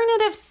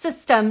alternative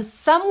system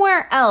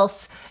somewhere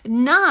else,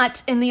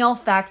 not in the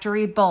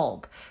olfactory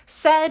bulb,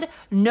 said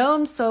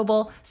Noam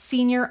Sobel,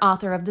 senior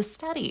author of the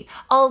study.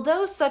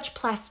 Although such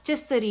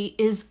plasticity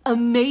is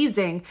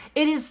amazing,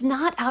 it is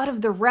not out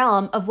of the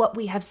realm of what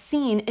we have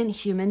seen in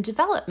human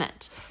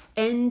development.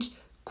 End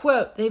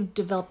quote. They've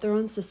developed their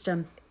own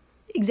system.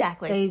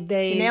 Exactly.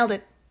 They you nailed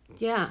it.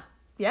 Yeah.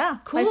 Yeah,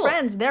 Cool. My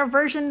friends, their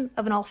version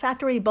of an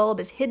olfactory bulb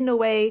is hidden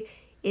away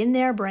in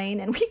their brain,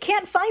 and we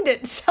can't find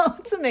it, so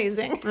it's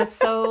amazing. That's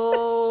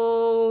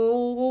so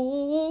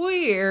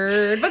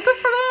weird, but good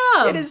for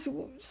them. It is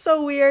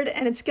so weird,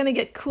 and it's going to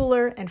get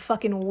cooler and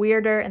fucking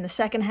weirder in the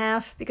second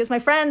half, because, my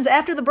friends,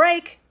 after the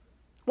break,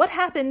 what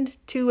happened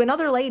to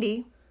another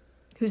lady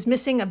who's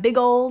missing a big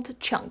old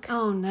chunk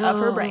of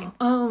her brain?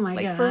 Oh, my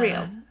God. Like, for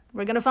real.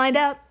 We're going to find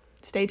out.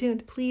 Stay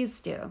tuned.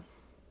 Please do.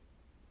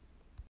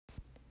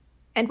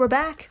 And we're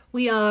back.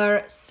 We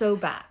are so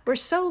back. We're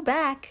so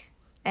back.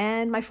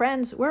 And my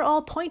friends, we're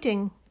all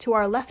pointing to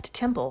our left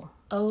temple.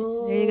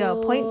 Oh. There you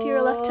go. Point to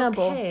your left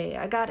temple. Okay,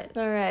 I got it.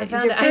 All right. I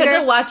found it. I had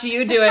to watch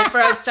you do it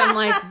first. I'm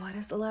like, what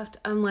is the left?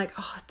 I'm like,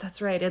 oh,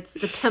 that's right. It's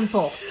the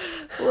temple.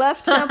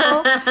 Left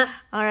temple.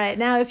 All right.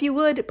 Now, if you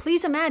would,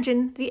 please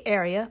imagine the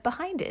area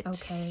behind it.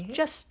 Okay.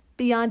 Just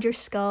beyond your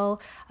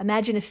skull.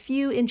 Imagine a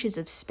few inches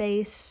of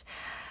space.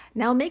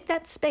 Now make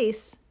that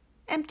space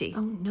empty.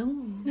 Oh, no.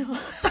 No.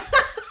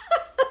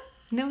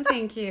 No,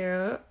 thank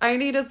you. I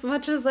need as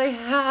much as I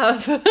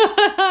have.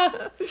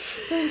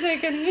 Don't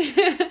take any.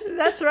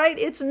 That's right.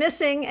 It's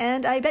missing.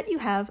 And I bet you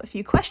have a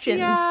few questions.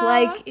 Yeah.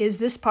 Like, is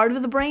this part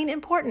of the brain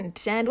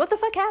important? And what the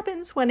fuck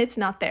happens when it's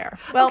not there?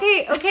 Well,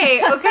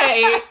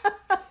 Okay.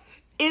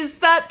 Is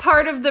that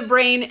part of the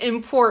brain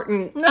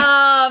important?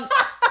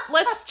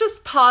 Let's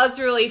just pause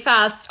really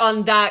fast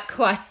on that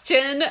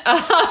question.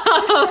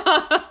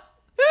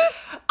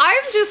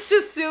 I'm just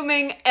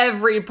assuming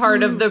every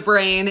part of the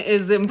brain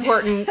is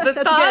important. The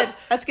That's thought good.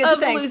 That's good to of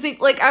think. losing,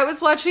 like I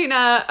was watching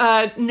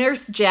a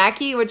Nurse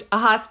Jackie, which a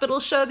hospital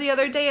show the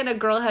other day, and a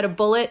girl had a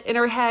bullet in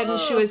her head, and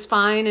she was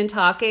fine and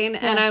talking,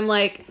 and I'm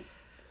like,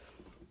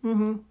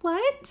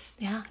 what?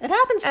 Yeah, it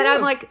happens too. And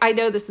I'm like, I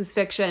know this is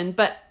fiction,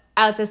 but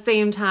at the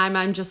same time,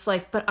 I'm just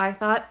like, but I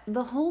thought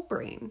the whole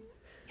brain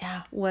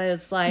yeah,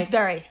 was like it's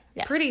very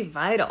pretty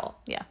vital.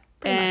 yeah,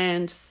 pretty much.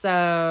 And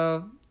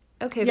so,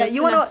 okay, Yeah, that's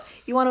you enough.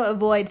 want to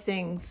avoid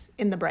things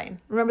in the brain.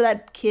 Remember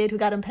that kid who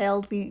got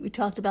impaled? We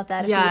talked about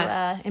that a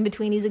Yes. few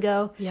in-betweenies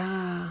ago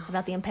Yeah.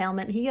 about the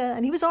impalement. He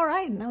was all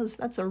right, and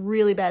that's a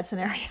really bad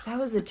scenario. That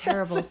was a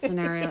terrible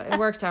scenario. It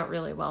worked out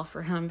really well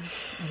for him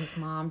and his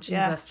mom. Jesus.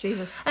 Yeah,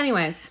 Jesus.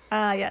 Anyways.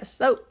 Yes.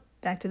 So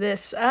back to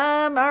this.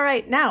 All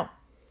right, now,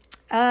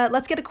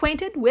 let's get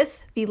acquainted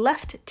with the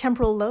left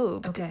temporal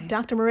lobe. Okay.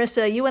 Dr.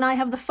 Marissa, you and I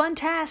have the fun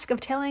task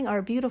of telling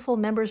our beautiful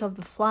members of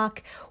the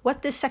flock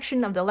what this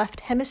section of the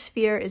left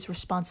hemisphere is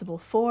responsible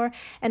for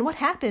and what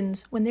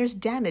happens when there's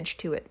damage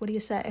to it. What do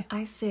you say?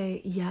 I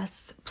say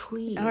yes,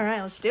 please. All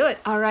right, let's do it.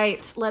 All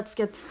right, let's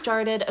get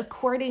started.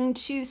 According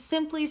to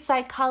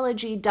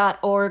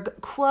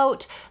simplypsychology.org,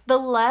 quote, the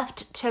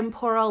left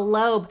temporal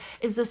lobe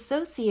is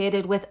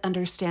associated with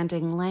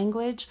understanding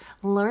language,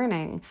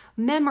 learning,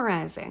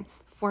 memorizing,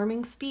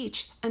 forming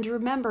speech, and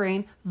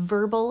remembering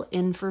verbal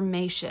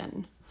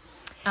information.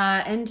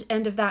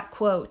 End of that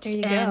quote. There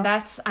you and go.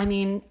 that's, I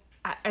mean,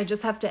 I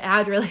just have to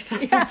add really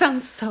fast. It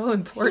sounds so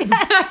important.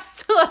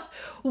 Yes.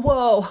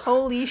 Whoa.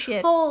 Holy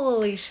shit.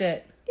 Holy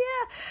shit.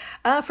 Yeah.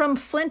 From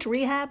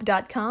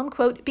flintrehab.com,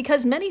 quote,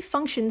 because many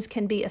functions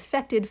can be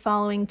affected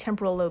following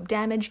temporal lobe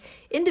damage,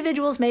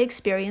 individuals may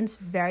experience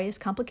various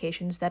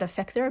complications that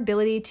affect their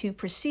ability to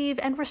perceive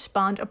and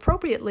respond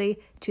appropriately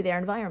to their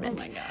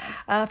environment. Oh my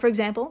God. For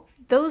example,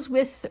 those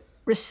with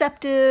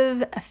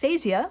receptive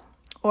aphasia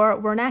or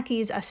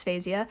Wernicke's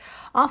aphasia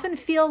often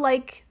feel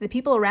like the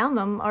people around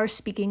them are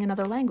speaking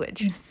another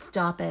language.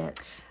 Stop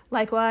it.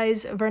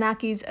 Likewise,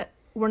 Wernicke's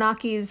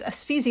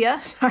aphasia,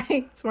 sorry,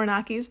 it's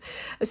Wernicke's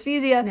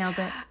aphasia. Nailed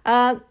it.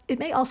 It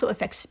may also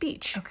affect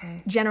speech.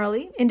 Okay.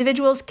 Generally,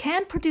 individuals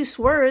can produce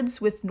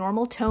words with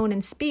normal tone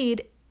and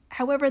speed.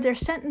 However, their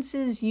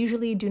sentences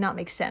usually do not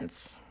make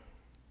sense.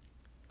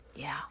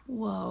 Yeah.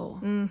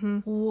 Whoa. Mm-hmm.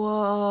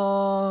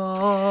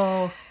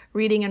 Whoa.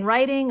 Reading and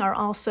writing are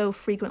also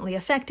frequently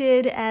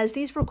affected, as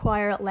these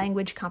require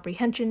language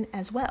comprehension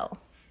as well.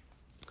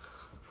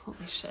 Holy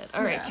shit.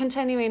 All right,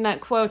 continuing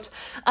that quote.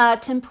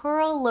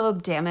 Temporal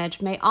lobe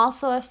damage may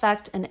also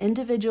affect an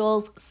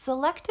individual's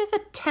selective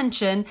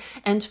attention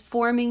and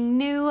forming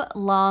new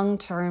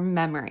long-term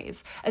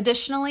memories.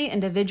 Additionally,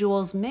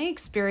 individuals may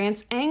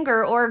experience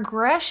anger or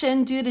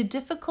aggression due to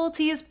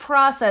difficulties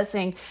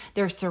processing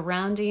their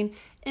surrounding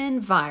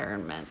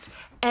environment.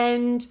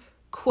 End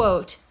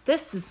quote.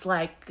 This is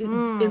like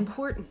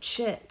important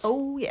shit.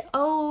 Oh, yeah.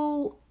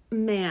 Oh,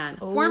 man.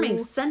 Forming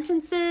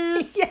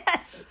sentences.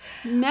 Yes.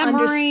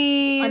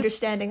 Memories.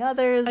 Understanding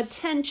others.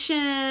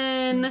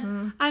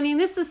 Attention. I mean,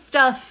 this is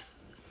stuff.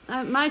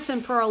 My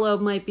temporal lobe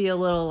might be a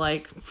little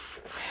like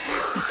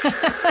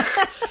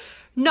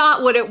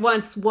not what it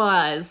once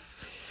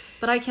was,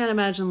 but I can't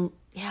imagine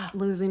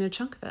losing a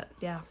chunk of it.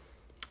 Yeah,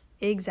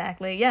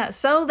 exactly. Yeah,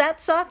 so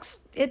that sucks.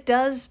 It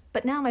does.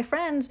 But now, my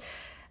friends,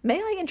 may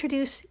I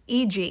introduce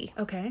E.G.?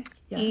 Okay.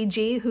 Yes.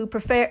 E.G., who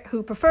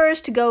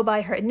prefers to go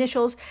by her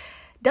initials,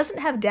 doesn't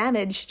have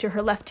damage to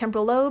her left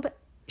temporal lobe.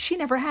 She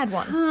never had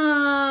one.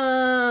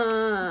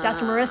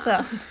 Dr.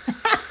 Marissa,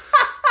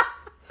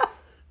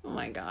 Oh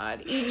my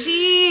God.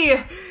 E.G.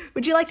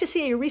 would you like to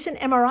see a recent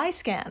MRI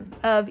scan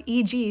of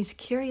E.G.'s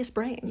curious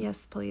brain?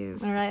 Yes,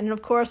 please. All right, and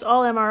of course,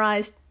 all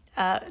MRIs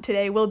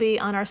today will be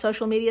on our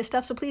social media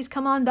stuff, so please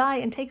come on by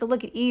and take a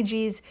look at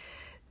E.G.'s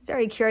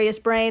very curious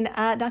brain.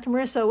 Dr.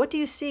 Marissa, what do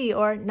you see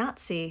or not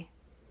see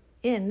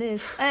in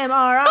this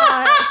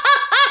MRI?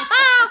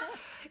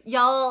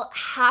 Y'all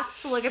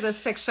have to look at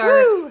this picture.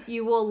 Woo!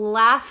 You will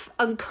laugh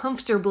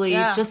uncomfortably,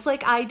 Yeah. just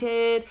like I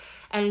did,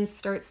 and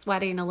start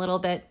sweating a little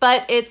bit.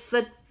 But it's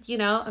the,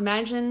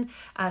 imagine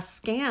a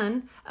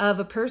scan of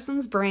a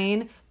person's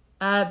brain,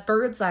 a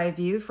bird's eye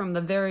view from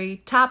the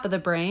very top of the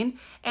brain,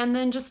 and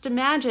then just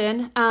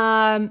imagine,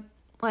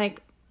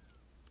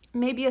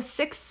 maybe a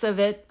sixth of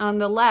it on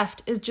the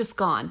left is just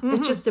gone. Mm-hmm.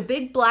 It's just a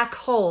big black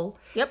hole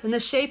in the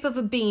shape of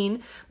a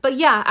bean. But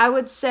yeah, I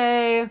would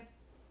say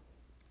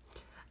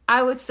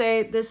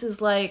this is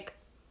like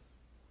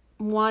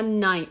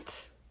 1/9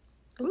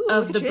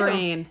 of the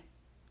brain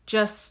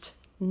just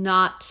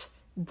not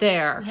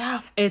there. Yeah.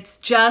 It's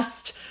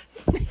just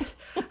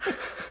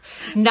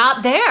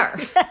not there.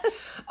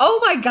 Yes.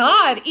 Oh my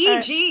God,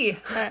 E.G.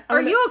 All right.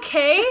 Are you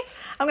okay?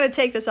 I'm going to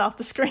take this off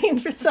the screen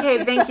for a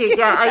second. Okay, thank you.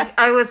 Yeah,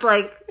 I was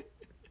like,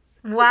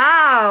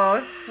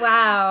 wow.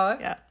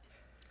 Yeah.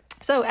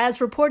 So, as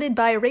reported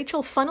by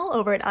Rachel Funnell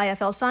over at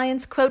IFL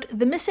Science, quote,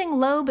 the missing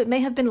lobe may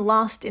have been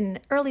lost in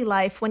early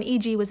life when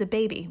E.G. was a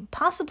baby,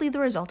 possibly the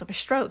result of a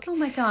stroke. Oh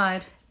my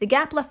God. The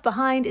gap left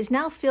behind is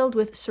now filled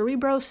with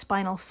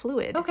cerebrospinal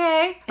fluid.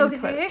 Okay. End Okay.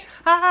 quote.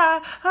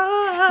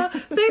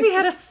 Baby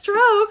had a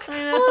stroke.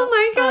 know. Oh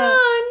my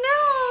God.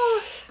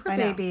 No. Poor I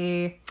know.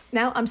 baby.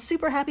 Now, I'm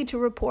super happy to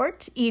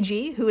report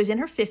E.G., who is in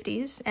her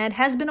 50s and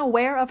has been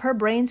aware of her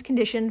brain's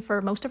condition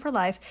for most of her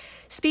life,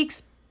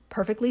 speaks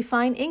perfectly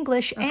fine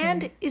English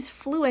and is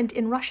fluent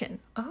in Russian.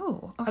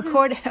 Oh.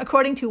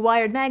 According to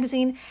Wired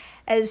magazine,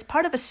 as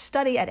part of a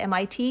study at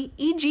MIT,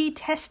 E.G.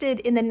 tested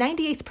in the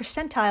 98th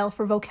percentile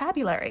for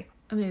vocabulary.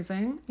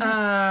 Amazing.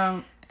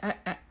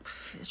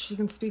 She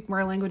can speak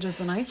more languages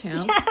than I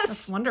can. Yes.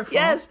 That's wonderful.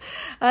 Yes.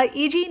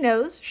 E.G.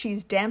 knows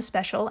she's damn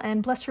special,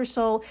 and bless her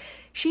soul,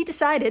 she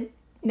demanded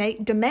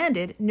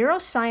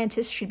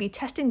neuroscientists should be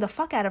testing the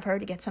fuck out of her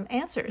to get some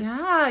answers.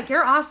 Yeah,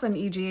 you're awesome,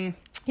 E.G.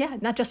 Yeah,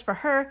 not just for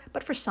her,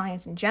 but for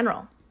science in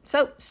general.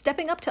 So,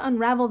 stepping up to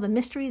unravel the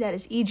mystery that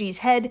is E.G.'s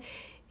head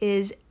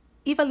is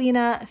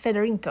Evelina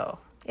Federico,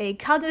 a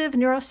cognitive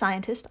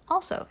neuroscientist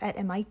also at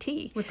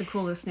MIT. With the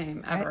coolest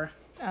name ever.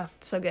 Right? Oh,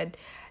 so good.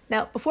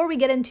 Now, before we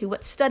get into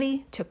what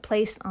study took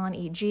place on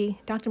E.G.,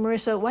 Dr.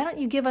 Marissa, why don't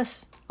you give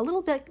us a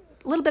little bit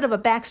of a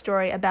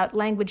backstory about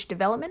language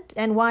development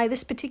and why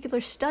this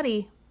particular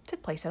study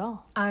took place at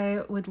all?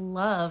 I would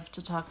love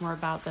to talk more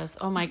about this.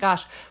 Oh my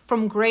gosh.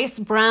 From Grace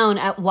Brown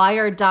at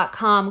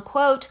Wired.com,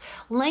 quote,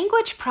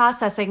 language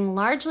processing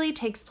largely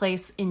takes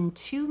place in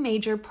two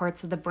major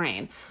parts of the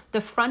brain, the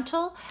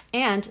frontal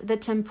and the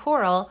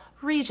temporal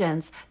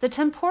regions. The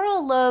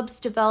temporal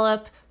lobes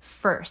develop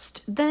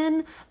first,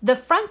 then the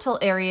frontal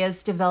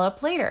areas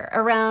develop later,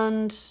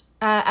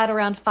 at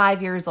around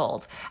 5 years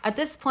old. At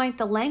this point,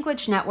 the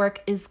language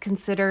network is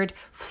considered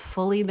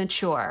fully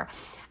mature.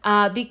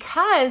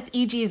 Because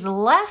E.G.'s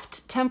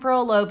left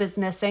temporal lobe is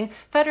missing,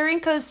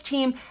 Federico's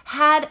team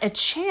had a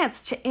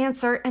chance to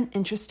answer an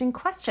interesting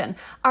question.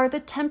 Are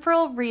the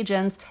temporal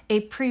regions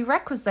a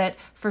prerequisite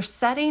for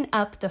setting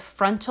up the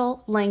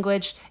frontal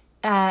language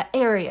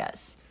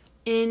areas?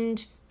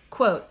 End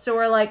quote. So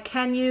we're like,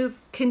 can you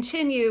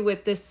continue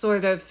with this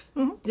sort of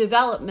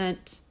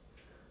development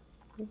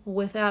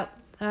without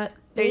that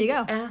there you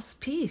go ass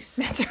piece?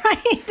 That's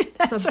right.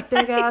 It's a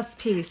big ass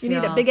piece. You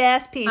need a big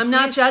ass piece. I'm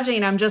not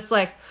judging. I'm just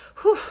like,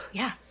 whew.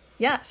 Yeah.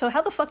 So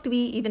how the fuck do we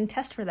even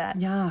test for that?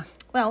 Yeah.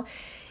 Well,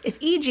 if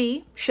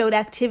E.G. showed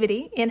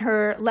activity in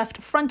her left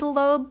frontal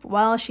lobe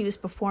while she was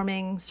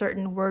performing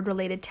certain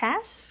word-related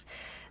tasks,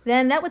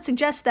 then that would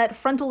suggest that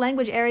frontal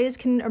language areas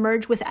can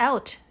emerge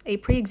without a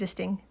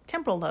pre-existing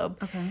temporal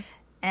lobe. Okay.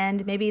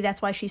 And maybe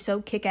that's why she's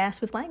so kick-ass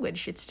with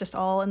language. It's just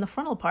all in the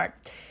frontal part.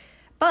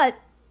 But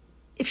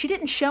if she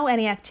didn't show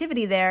any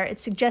activity there, it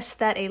suggests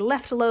that a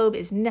left lobe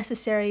is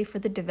necessary for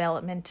the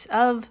development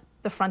of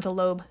the frontal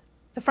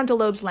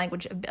lobe's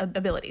language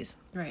abilities.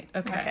 Right.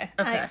 Okay.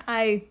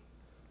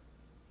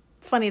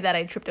 Funny that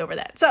I tripped over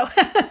that. So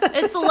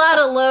it's a lot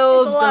of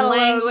lobes and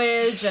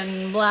language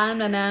and blah,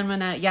 blah, blah, blah,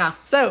 blah. Yeah.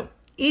 So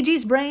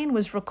E.G.'s brain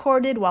was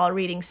recorded while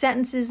reading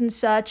sentences and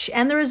such,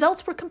 and the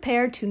results were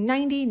compared to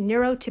 90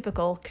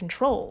 neurotypical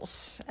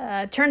controls.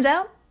 Turns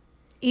out,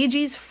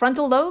 E.G.'s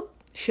frontal lobe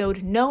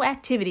showed no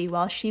activity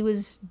while she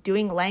was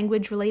doing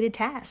language-related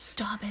tasks.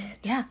 Stop it.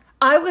 Yeah.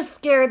 I was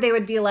scared they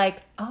would be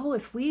like, oh,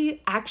 if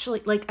we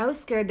actually, I was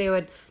scared they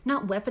would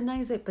not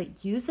weaponize it,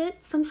 but use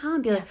it somehow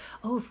and be like,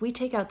 oh, if we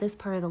take out this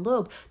part of the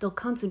lobe, they'll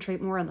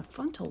concentrate more on the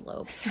frontal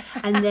lobe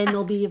and then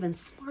they'll be even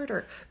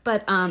smarter.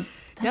 But that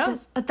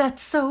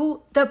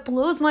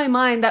blows my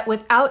mind that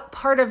without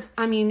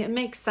it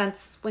makes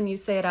sense when you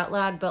say it out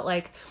loud, but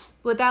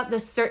without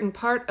this certain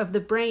part of the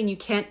brain, you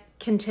can't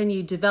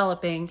continue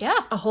developing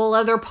a whole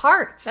other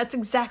part. That's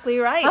exactly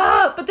right.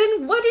 But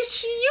then what is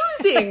she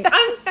using?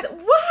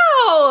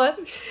 Wow.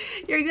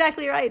 You're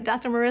exactly right,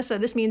 Dr. Marissa.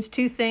 This means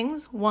two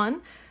things.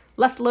 One,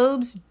 left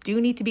lobes do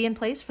need to be in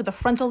place for the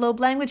frontal lobe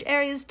language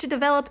areas to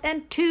develop.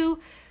 And two,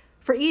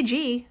 for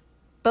E.G.,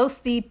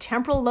 both the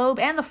temporal lobe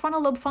and the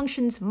frontal lobe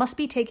functions must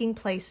be taking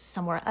place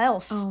somewhere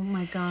else. Oh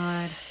my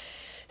God.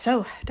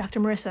 So, Dr.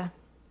 Marissa,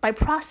 by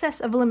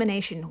process of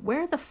elimination,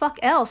 where the fuck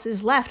else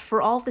is left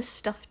for all this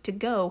stuff to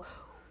go?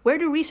 Where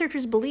do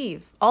researchers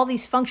believe all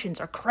these functions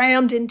are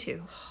crammed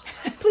into?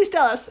 Please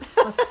tell us.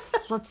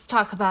 Let's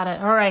talk about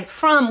it. All right,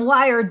 from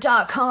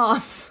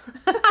Wired.com.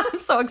 I'm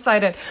so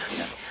excited.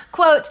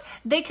 Quote,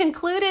 they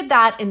concluded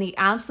that in the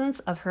absence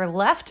of her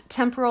left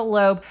temporal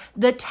lobe,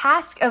 the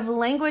task of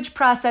language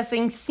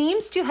processing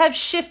seems to have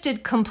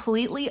shifted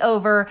completely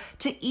over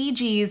to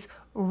E.G.'s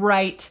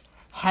right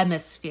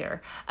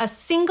hemisphere. A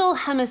single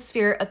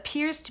hemisphere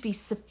appears to be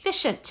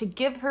sufficient to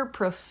give her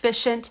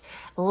proficient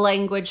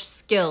language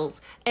skills.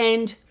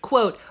 End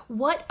quote.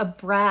 What a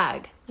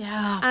brag.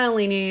 Yeah. I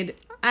only need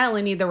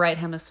the right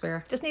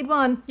hemisphere. Just need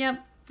one.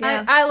 Yep.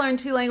 Yeah. I learned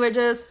 2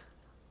 languages.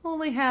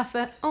 Only half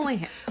that. Only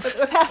half.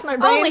 With half my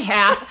brain. Only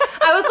half.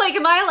 I was like,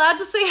 am I allowed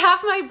to say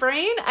half my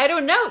brain? I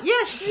don't know.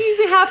 Yeah, she's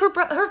using half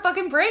her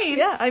fucking brain.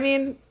 Yeah, I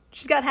mean,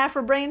 she's got half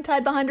her brain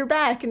tied behind her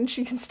back, and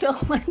she can still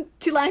learn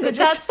 2 languages.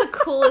 That's the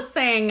coolest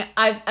thing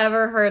I've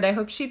ever heard. I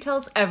hope she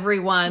tells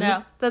everyone.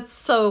 Yeah. That's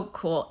so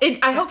cool.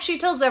 I hope she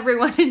tells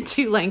everyone in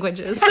 2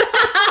 languages.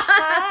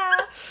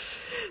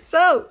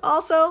 So,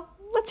 also,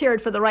 let's hear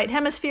it for the right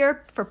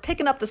hemisphere for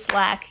picking up the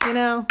slack, you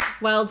know?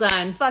 Well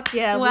done. Fuck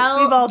yeah, Well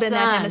we've all been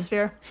done. that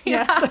hemisphere.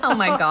 Yeah. So, Oh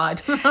my God.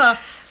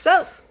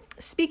 So,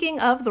 speaking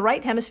of the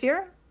right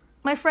hemisphere,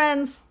 my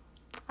friends,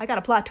 I got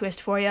a plot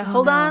twist for you.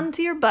 Hold on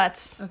to your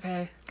butts.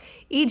 Okay.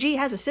 E.G.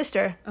 has a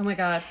sister, Oh my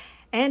God.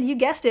 and you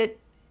guessed it,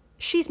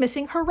 she's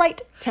missing her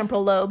right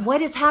temporal lobe.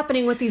 What is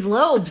happening with these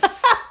lobes?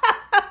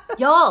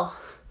 Y'all.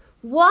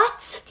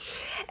 What?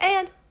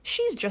 And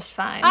she's just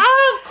fine.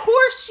 Of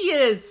course she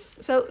is.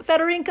 So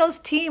Federico's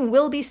team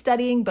will be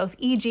studying both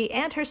E.G.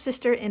 and her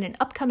sister in an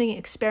upcoming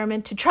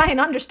experiment to try and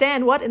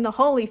understand what in the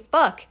holy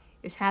fuck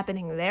is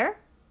happening there.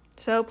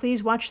 So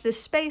please watch this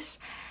space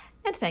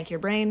and thank your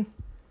brain.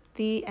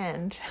 The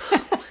end.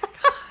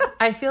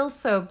 I feel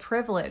so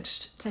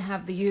privileged to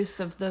have the use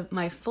of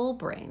my full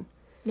brain.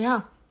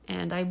 Yeah.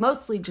 And I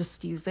mostly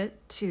just use it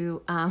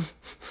to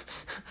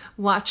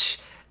watch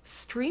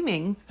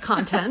streaming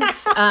content.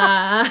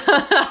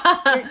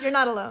 You're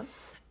not alone.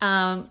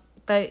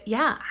 But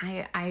yeah,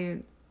 I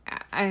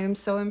am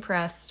so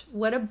impressed.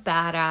 What a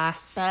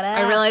badass. Badass.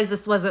 I realize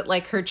this wasn't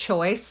like her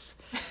choice,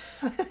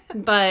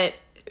 but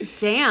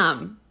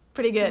damn.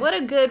 Pretty good. What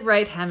a good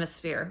right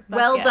hemisphere.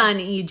 Well done,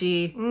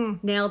 E.G.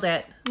 Nailed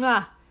it.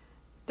 That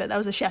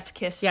was a chef's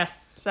kiss.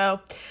 Yes.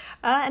 So,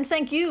 and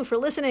thank you for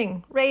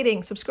listening,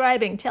 rating,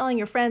 subscribing, telling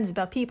your friends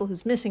about people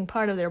who's missing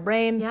part of their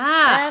brain.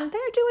 Yeah. And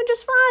they're doing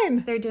just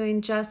fine. They're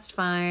doing just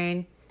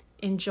fine.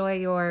 Enjoy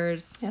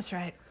yours. That's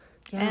right.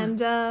 Yeah.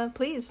 And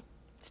please,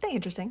 stay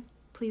interesting.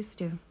 Please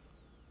do.